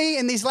 Hear me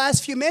in these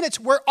last few minutes.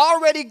 We're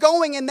already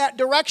going in that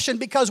direction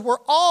because we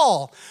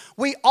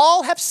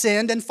all have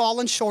sinned and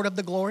fallen short of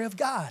the glory of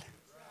God.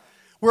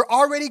 We're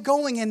already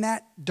going in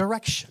that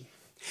direction.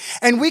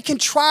 And we can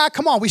try,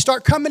 come on, we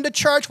start coming to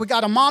church. We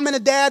got a mom and a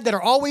dad that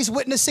are always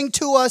witnessing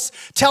to us,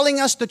 telling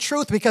us the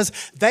truth because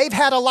they've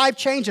had a life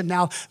change and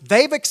now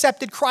they've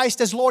accepted Christ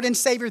as Lord and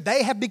Savior.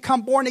 They have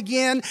become born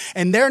again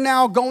and they're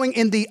now going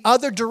in the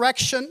other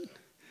direction.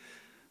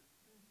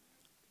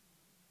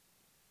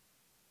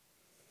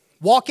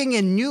 Walking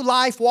in new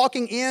life,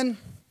 walking in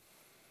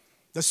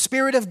the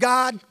Spirit of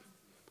God,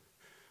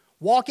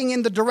 walking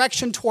in the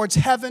direction towards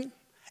heaven,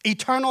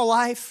 eternal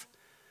life.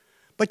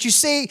 But you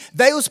see,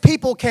 those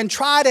people can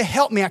try to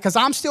help me because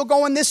I'm still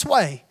going this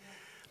way.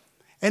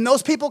 And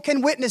those people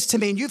can witness to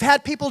me. And you've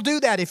had people do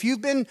that. If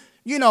you've been,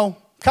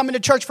 coming to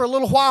church for a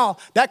little while,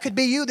 that could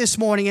be you this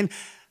morning.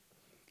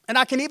 And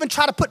I can even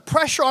try to put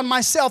pressure on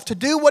myself to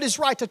do what is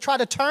right, to try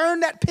to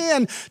turn that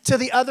pin to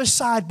the other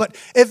side. But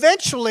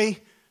eventually,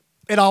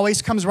 it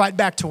always comes right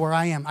back to where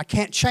I am. I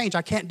can't change.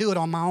 I can't do it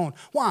on my own.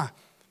 Why?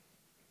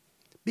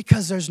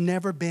 Because there's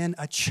never been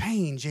a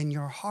change in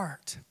your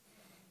heart.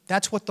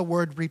 That's what the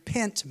word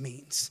repent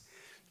means.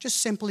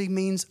 Just simply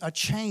means a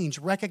change,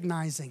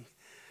 recognizing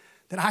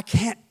that I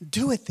can't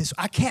do it this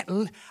way.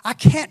 I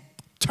can't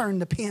turn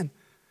the pin.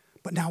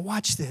 But now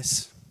watch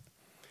this.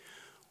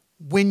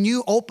 When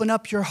you open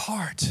up your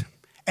heart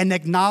and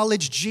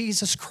acknowledge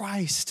Jesus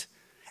Christ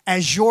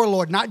as your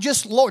Lord, not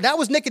just Lord. That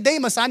was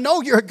Nicodemus. I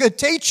know you're a good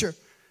teacher.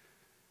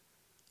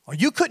 Or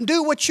you couldn't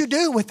do what you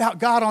do without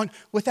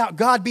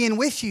God being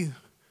with you.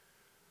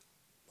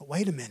 But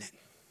wait a minute.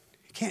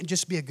 He can't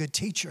just be a good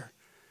teacher,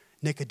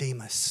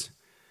 Nicodemus.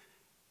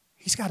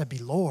 He's got to be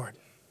Lord.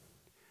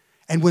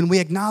 And when we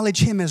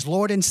acknowledge Him as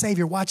Lord and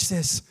Savior, watch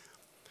this.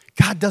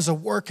 God does a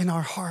work in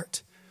our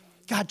heart.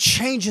 God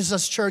changes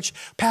us, church.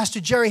 Pastor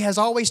Jerry has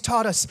always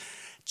taught us,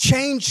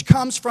 change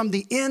comes from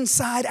the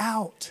inside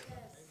out.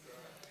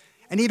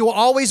 And he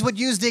always would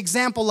use the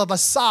example of a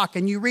sock,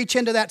 and you reach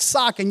into that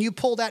sock and you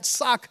pull that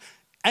sock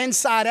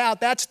inside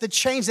out. That's the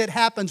change that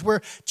happens.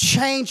 We're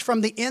changed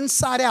from the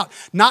inside out.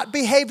 Not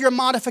behavior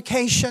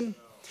modification,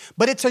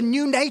 but it's a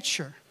new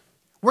nature.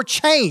 We're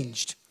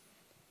changed.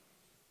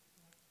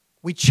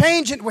 We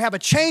change it. We have a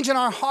change in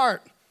our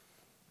heart.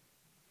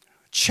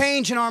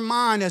 Change in our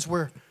mind as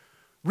we're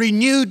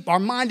renewed. Our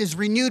mind is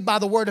renewed by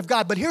the Word of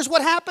God. But here's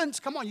what happens.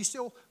 Come on, you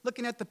still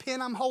looking at the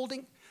pen I'm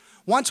holding?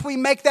 Once we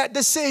make that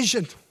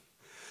decision,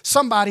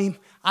 somebody,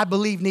 I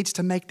believe, needs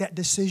to make that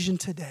decision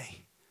today.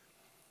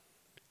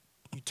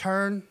 You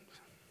turn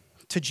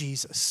to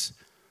Jesus.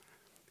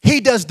 He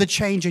does the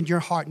change in your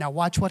heart. Now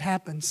watch what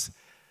happens.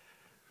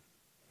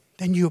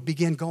 Then you'll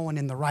begin going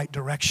in the right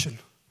direction.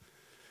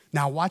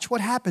 Now watch what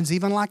happens.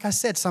 Even like I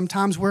said,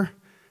 sometimes we're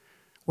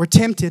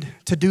tempted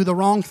to do the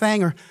wrong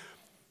thing, or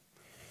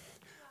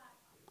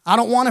I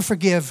don't want to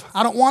forgive.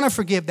 I don't want to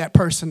forgive that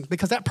person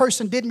because that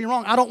person did me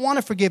wrong. I don't want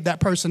to forgive that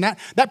person.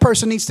 That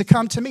person needs to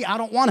come to me. I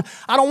don't want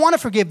to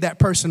forgive that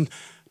person.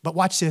 But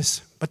watch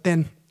this. But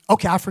then,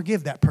 okay, I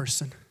forgive that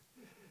person.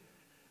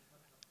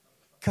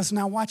 Because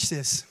now watch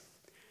this.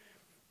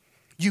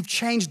 You've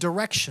changed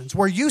directions.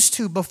 We're used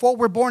to, before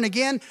we're born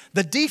again,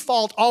 the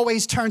default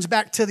always turns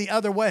back to the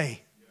other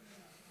way.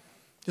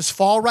 Just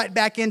fall right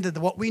back into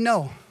what we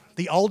know,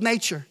 the old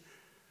nature.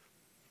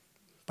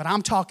 But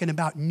I'm talking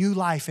about new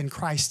life in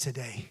Christ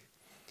today.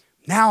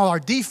 Now our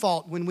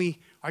default, when we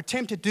are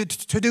tempted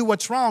to do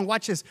what's wrong,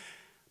 watch this,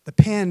 the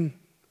pen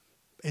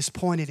is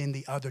pointed in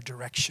the other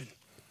direction.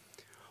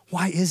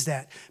 Why is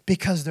that?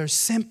 Because there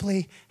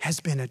simply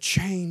has been a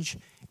change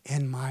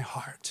in my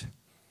heart.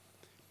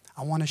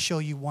 I want to show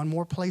you one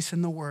more place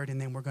in the Word, and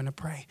then we're going to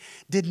pray.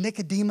 Did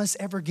Nicodemus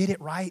ever get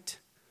it right?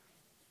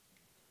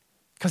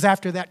 Because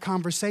after that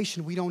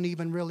conversation, we don't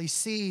even really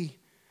see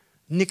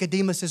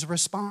Nicodemus'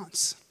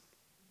 response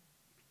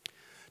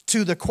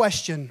to the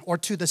question or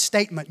to the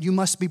statement, you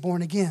must be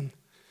born again.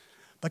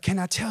 But can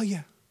I tell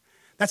you,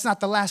 that's not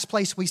the last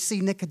place we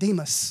see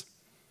Nicodemus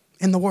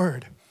in the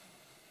Word.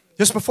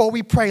 Just before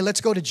we pray,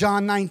 let's go to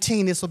John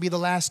 19. This will be the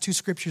last two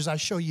scriptures I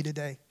show you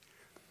today.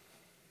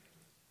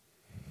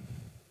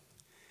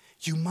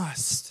 You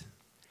must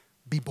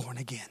be born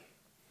again.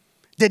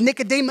 Did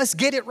Nicodemus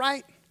get it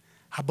right?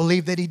 I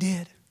believe that he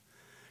did.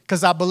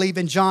 Because I believe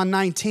in John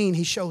 19,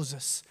 he shows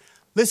us.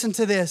 Listen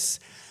to this.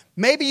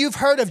 Maybe you've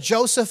heard of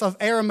Joseph of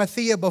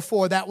Arimathea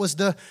before. That was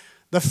the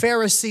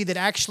Pharisee that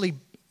actually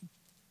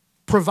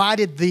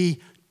provided the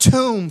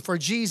tomb for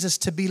Jesus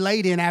to be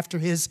laid in after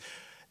his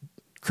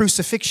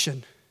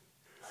crucifixion.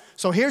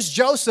 So here's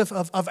Joseph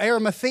of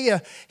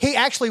Arimathea. He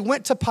actually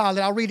went to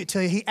Pilate. I'll read it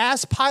to you. He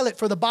asked Pilate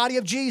for the body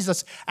of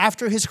Jesus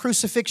after his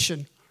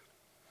crucifixion.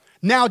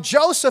 Now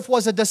Joseph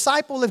was a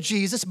disciple of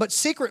Jesus, but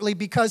secretly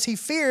because he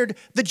feared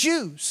the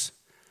Jews.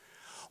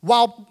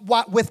 While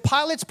with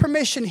Pilate's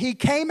permission, he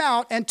came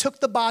out and took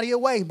the body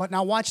away. But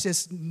now watch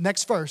this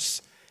next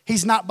verse.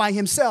 He's not by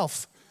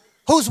himself.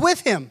 Who's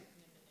with him?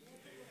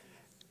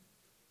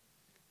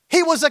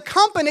 He was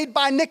accompanied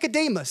by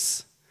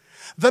Nicodemus,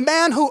 the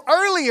man who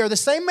earlier, the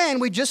same man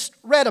we just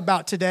read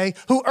about today,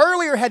 who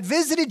earlier had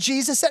visited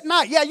Jesus at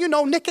night. Yeah, you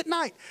know, Nick at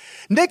night.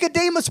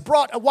 Nicodemus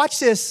brought, watch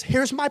this,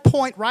 here's my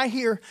point right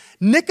here.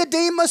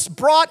 Nicodemus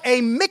brought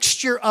a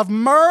mixture of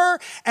myrrh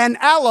and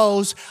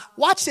aloes.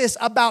 Watch this,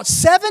 about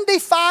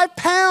 75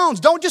 pounds.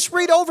 Don't just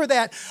read over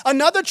that.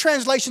 Another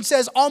translation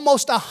says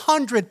almost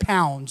 100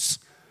 pounds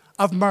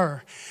of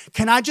myrrh.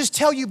 Can I just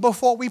tell you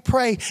before we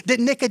pray, did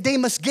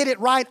Nicodemus get it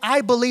right? I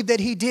believe that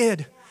he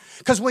did.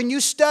 Because when you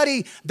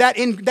study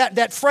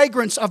that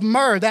fragrance of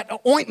myrrh, that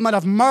ointment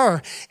of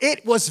myrrh,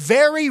 it was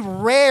very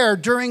rare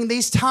during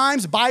these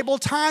times, Bible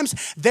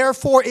times.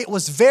 Therefore, it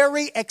was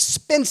very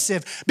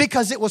expensive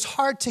because it was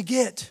hard to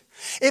get.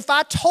 If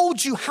I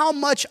told you how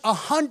much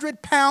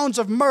 100 pounds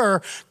of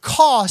myrrh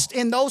cost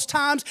in those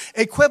times,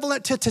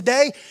 equivalent to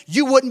today,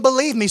 you wouldn't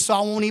believe me, so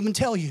I won't even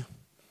tell you.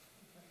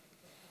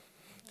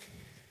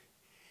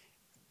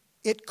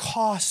 It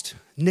cost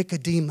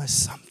Nicodemus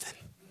something.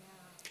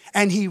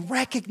 And he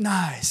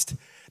recognized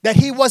that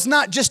he was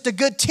not just a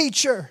good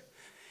teacher.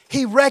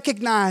 He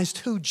recognized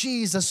who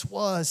Jesus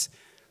was.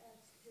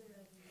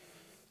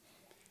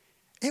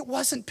 It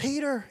wasn't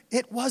Peter.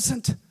 It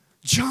wasn't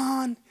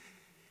John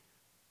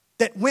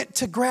that went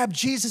to grab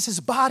Jesus'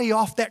 body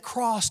off that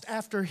cross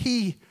after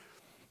he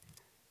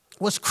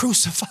was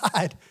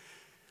crucified.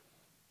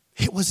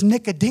 It was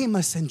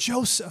Nicodemus and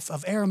Joseph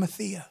of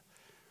Arimathea.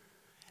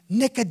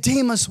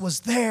 Nicodemus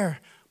was there,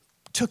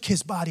 took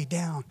his body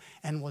down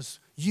and was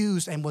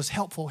used and was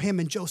helpful. Him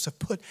and Joseph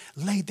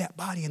laid that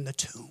body in the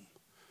tomb.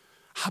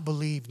 I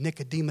believe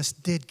Nicodemus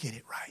did get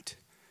it right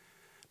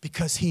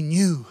because he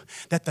knew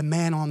that the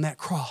man on that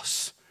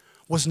cross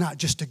was not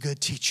just a good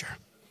teacher.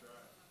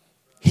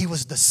 He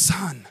was the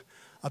Son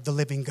of the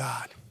living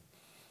God.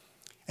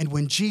 And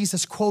when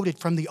Jesus quoted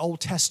from the Old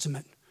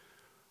Testament,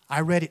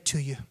 I read it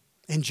to you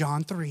in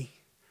John 3,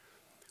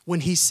 when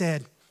he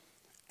said,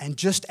 and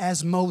just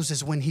as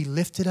Moses, when he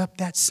lifted up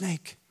that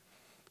snake,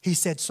 he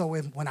said, so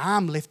when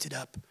I'm lifted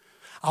up,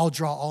 I'll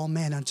draw all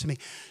men unto me.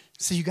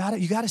 So you got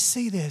to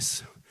see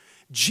this.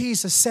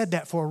 Jesus said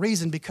that for a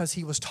reason because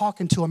he was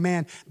talking to a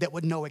man that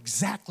would know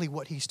exactly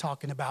what he's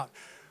talking about.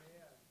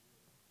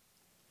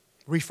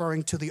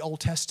 Referring to the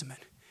Old Testament.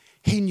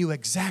 He knew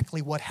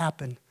exactly what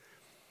happened.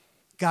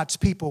 God's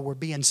people were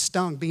being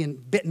stung, being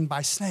bitten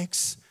by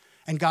snakes.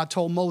 And God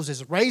told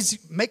Moses,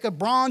 make a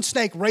bronze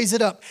snake, raise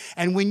it up.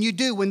 And when you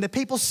do, when the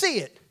people see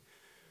it,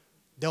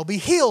 they'll be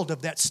healed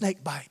of that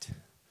snake bite.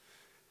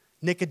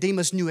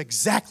 Nicodemus knew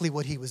exactly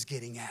what he was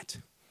getting at.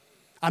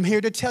 I'm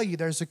here to tell you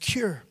there's a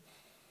cure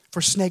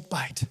for snake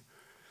bite.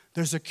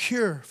 There's a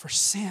cure for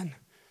sin.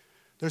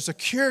 There's a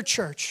cure,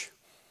 church,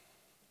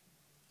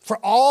 for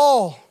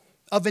all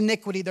of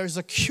iniquity. There's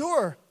a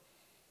cure.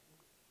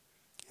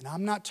 And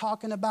I'm not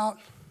talking about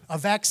a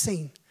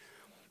vaccine.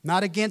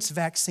 Not against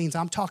vaccines.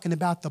 I'm talking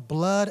about the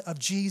blood of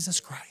Jesus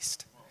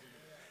Christ.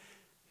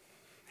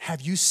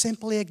 Have you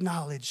simply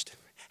acknowledged,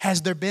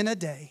 has there been a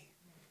day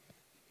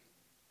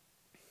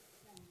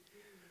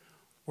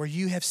where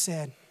you have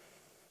said,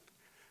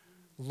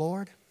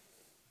 Lord,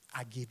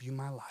 I give you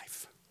my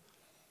life.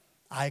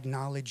 I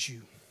acknowledge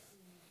you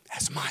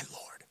as my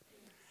Lord.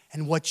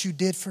 And what you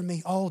did for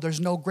me, oh,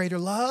 there's no greater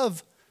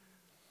love.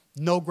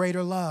 No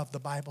greater love, the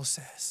Bible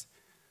says,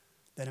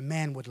 that a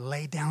man would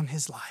lay down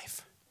his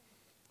life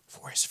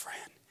for his friend.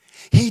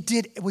 He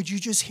did, would you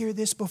just hear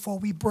this before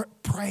we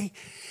pray?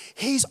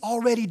 He's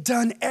already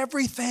done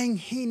everything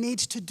he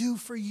needs to do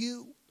for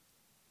you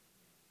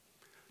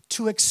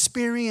to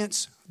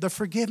experience the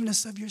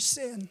forgiveness of your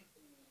sin.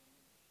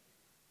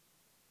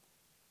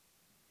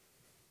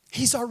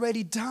 He's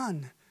already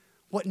done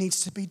what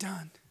needs to be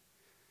done.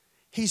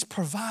 He's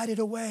provided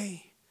a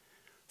way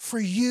for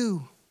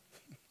you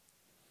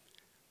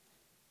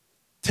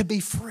to be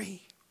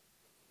free.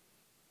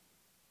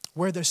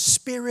 Where the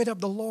Spirit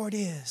of the Lord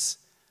is,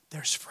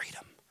 there's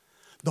freedom.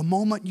 The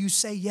moment you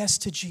say yes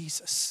to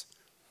Jesus,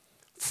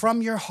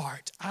 from your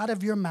heart, out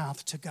of your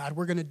mouth to God,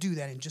 we're going to do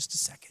that in just a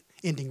second,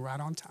 ending right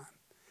on time.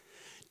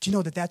 Do you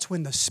know that that's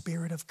when the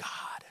Spirit of God,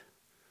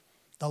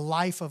 the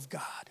life of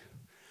God,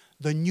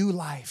 the new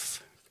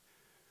life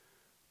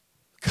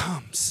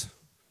comes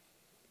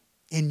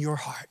in your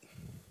heart?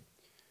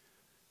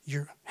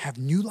 You have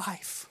new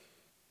life.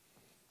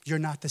 You're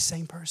not the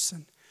same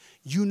person.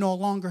 You no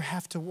longer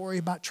have to worry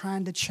about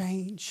trying to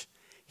change.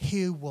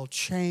 He will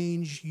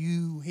change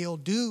you. He'll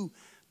do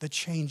the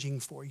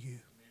changing for you.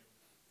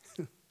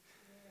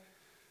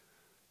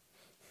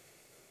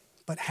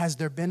 But has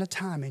there been a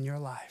time in your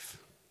life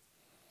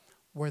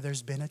where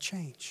there's been a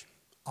change,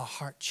 a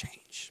heart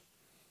change?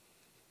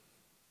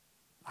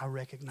 I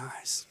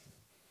recognize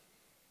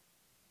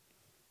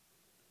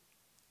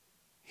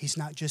He's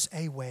not just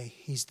a way,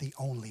 He's the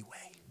only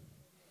way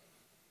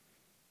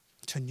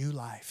to new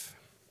life.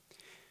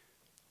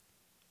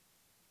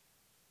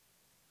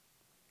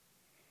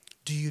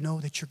 Do you know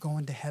that you're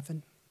going to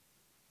heaven?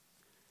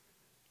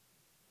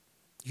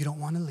 You don't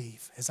want to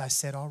leave. As I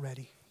said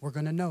already, we're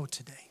going to know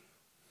today.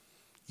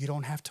 You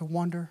don't have to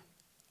wonder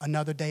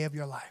another day of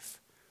your life.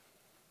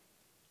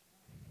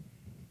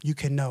 You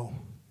can know,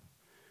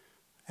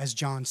 as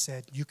John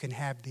said, you can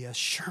have the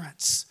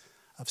assurance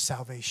of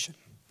salvation.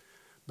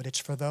 But it's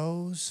for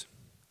those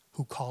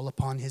who call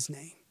upon His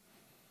name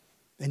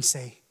and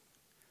say,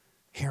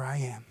 here I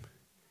am.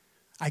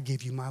 I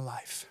give you my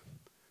life.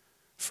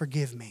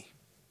 Forgive me.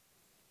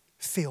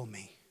 Fill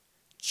me.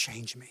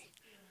 Change me.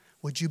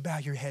 Would you bow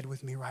your head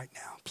with me right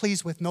now?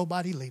 Please, with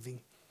nobody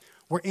leaving.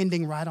 We're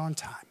ending right on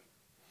time.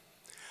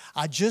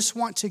 I just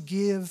want to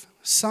give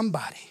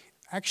somebody,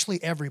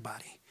 actually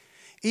everybody,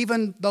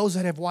 even those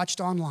that have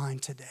watched online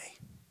today,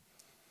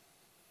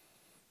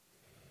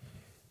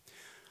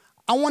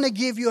 I want to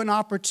give you an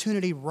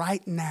opportunity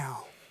right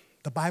now.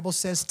 The Bible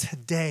says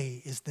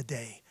today is the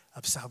day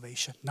of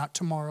salvation, not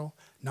tomorrow,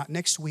 not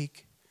next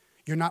week.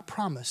 You're not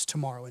promised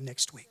tomorrow and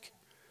next week.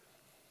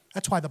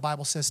 That's why the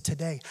Bible says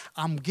today.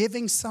 I'm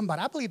giving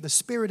somebody, I believe the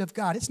Spirit of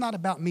God, it's not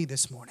about me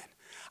this morning.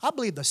 I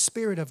believe the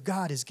Spirit of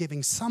God is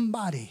giving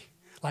somebody,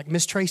 like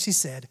Miss Tracy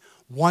said,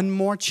 one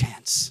more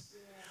chance,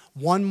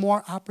 one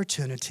more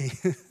opportunity,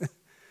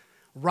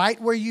 right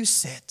where you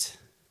sit,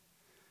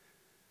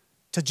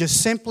 to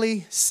just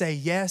simply say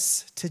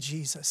yes to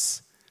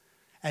Jesus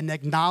and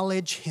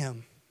acknowledge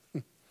Him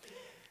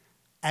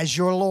as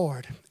your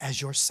Lord,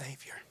 as your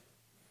Savior.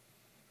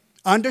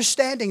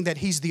 Understanding that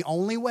He's the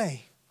only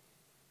way.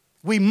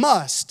 We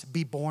must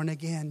be born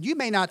again. You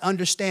may not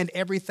understand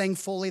everything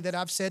fully that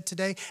I've said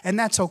today, and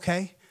that's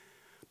okay.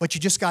 But you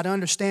just got to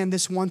understand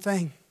this one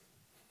thing.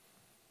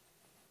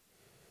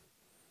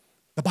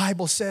 The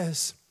Bible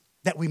says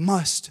that we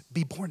must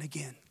be born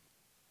again.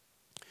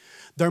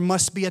 There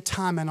must be a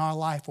time in our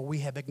life where we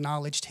have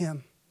acknowledged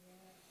Him.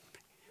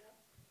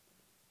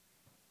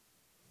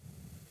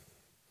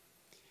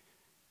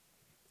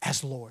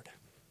 As Lord.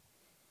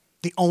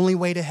 The only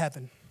way to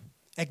heaven.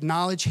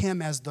 Acknowledge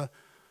Him as the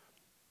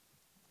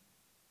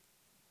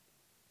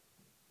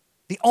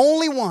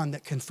only one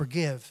that can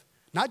forgive,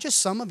 not just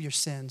some of your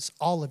sins,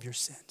 all of your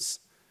sins.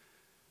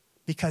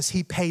 Because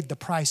He paid the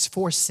price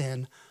for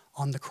sin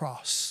on the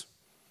cross.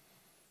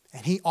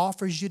 And He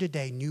offers you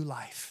today new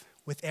life.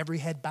 With every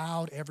head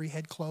bowed, every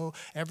head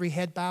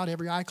bowed,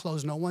 every eye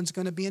closed. No one's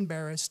going to be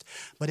embarrassed.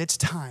 But it's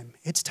time.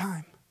 It's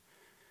time.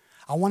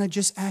 I want to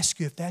just ask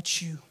you if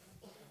that's you.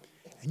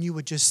 And you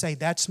would just say,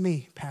 that's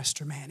me,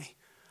 Pastor Manny.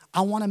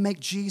 I want to make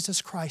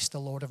Jesus Christ the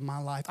Lord of my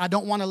life. I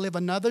don't want to live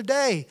another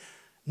day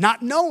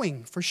not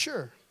knowing for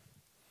sure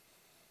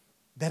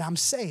that I'm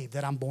saved,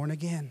 that I'm born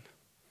again.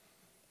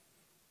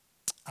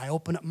 I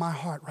open up my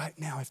heart right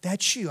now. If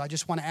that's you, I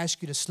just want to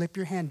ask you to slip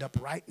your hand up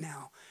right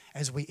now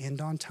as we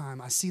end on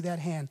time. I see that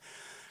hand.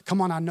 Come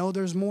on, I know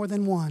there's more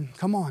than one.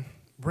 Come on,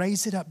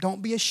 raise it up.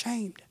 Don't be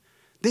ashamed.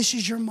 This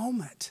is your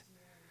moment.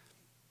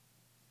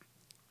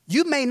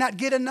 You may not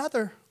get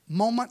another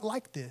moment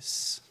like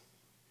this.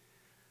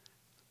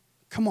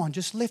 Come on,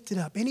 just lift it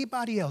up.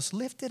 Anybody else,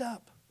 lift it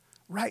up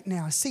right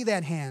now. I see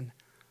that hand.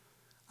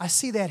 I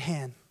see that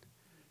hand.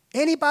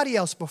 Anybody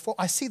else before?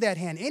 I see that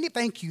hand.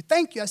 Thank you.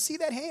 I see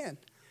that hand.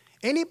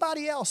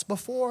 Anybody else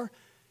before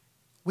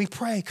we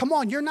pray? Come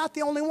on, you're not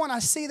the only one. I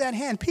see that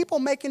hand. People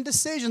making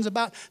decisions.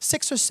 About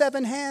 6 or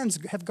 7 hands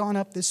have gone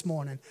up this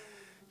morning.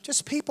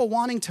 Just people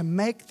wanting to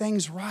make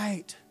things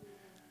right.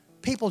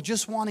 People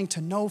just wanting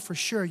to know for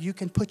sure. You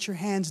can put your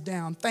hands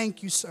down.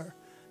 Thank you, sir.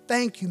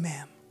 Thank you,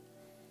 ma'am.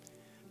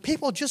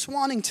 People just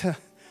wanting to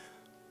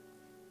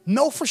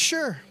know for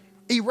sure.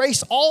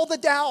 Erase all the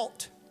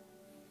doubt.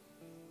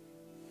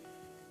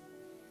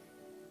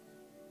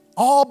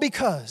 All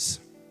because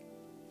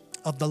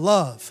of the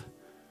love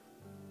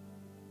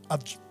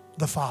of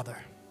the Father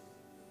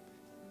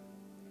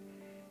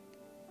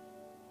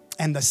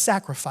and the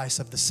sacrifice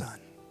of the Son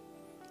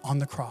on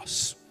the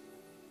cross.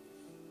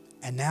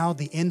 And now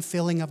the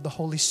infilling of the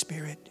Holy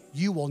Spirit.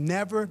 You will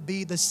never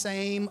be the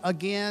same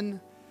again.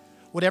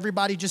 Would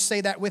everybody just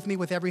say that with me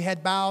with every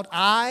head bowed?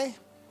 I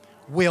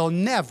will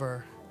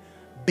never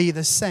be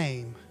the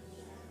same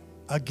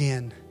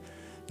again.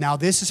 Now,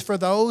 this is for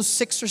those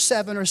 6 or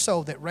 7 or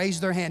so that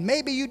raised their hand.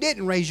 Maybe you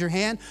didn't raise your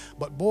hand,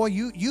 but boy,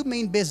 you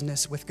mean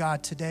business with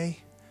God today.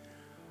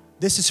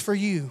 This is for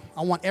you.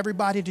 I want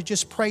everybody to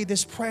just pray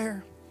this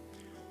prayer.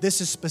 This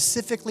is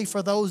specifically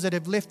for those that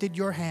have lifted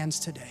your hands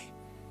today.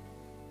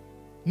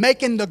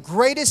 Making the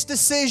greatest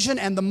decision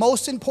and the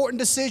most important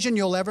decision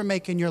you'll ever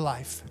make in your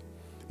life.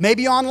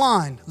 Maybe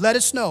online. Let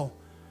us know.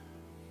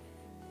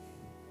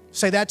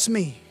 Say, that's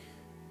me.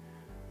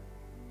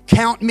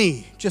 Count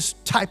me.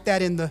 Just type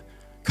that in the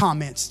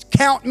comments.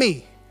 Count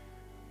me.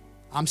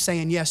 I'm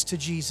saying yes to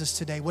Jesus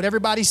today. Would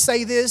everybody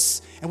say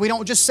this? And we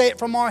don't just say it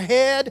from our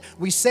head,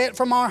 we say it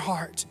from our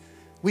heart.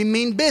 We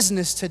mean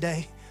business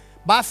today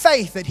by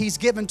faith that He's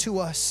given to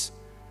us.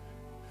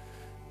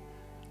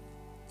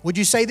 Would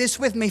you say this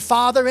with me?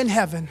 Father in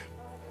heaven,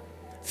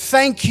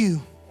 thank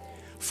you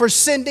for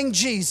sending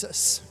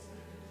Jesus,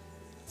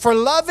 for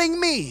loving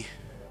me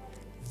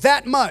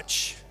that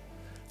much,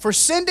 for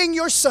sending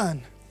your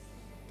Son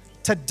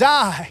to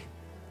die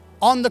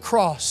on the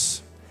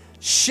cross,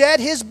 shed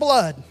His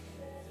blood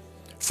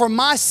for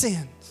my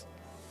sins.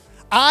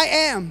 I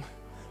am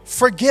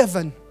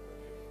forgiven,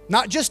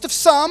 not just of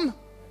some,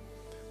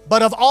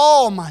 but of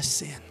all my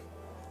sin,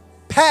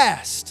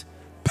 past,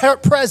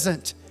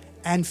 present,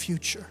 and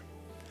future.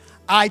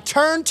 I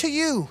turn to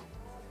you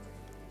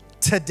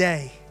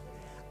today.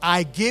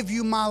 I give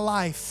you my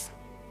life.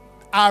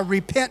 I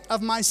repent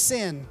of my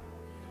sin.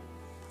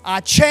 I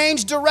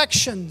change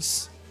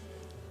directions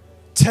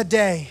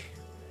today.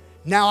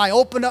 Now I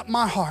open up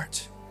my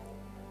heart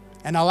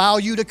and allow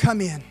you to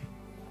come in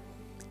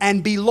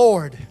and be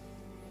Lord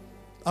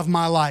of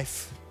my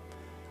life.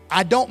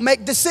 I don't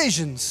make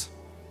decisions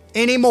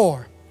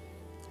anymore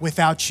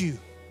without you.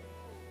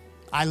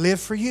 I live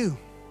for you.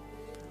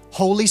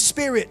 Holy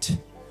Spirit,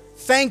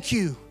 thank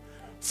you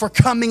for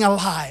coming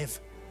alive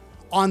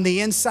on the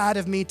inside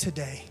of me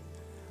today,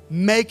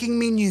 making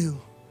me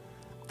new.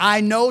 I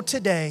know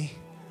today,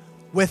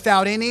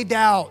 without any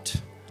doubt,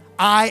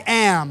 I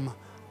am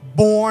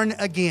born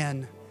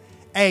again,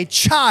 a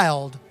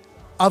child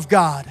of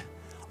God,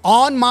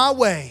 on my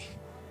way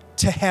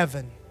to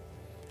heaven.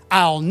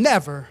 I'll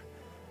never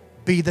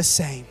be the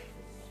same.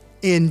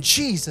 In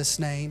Jesus'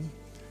 name,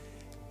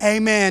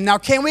 amen. Now,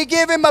 can we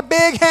give Him a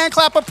big hand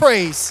clap of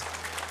praise?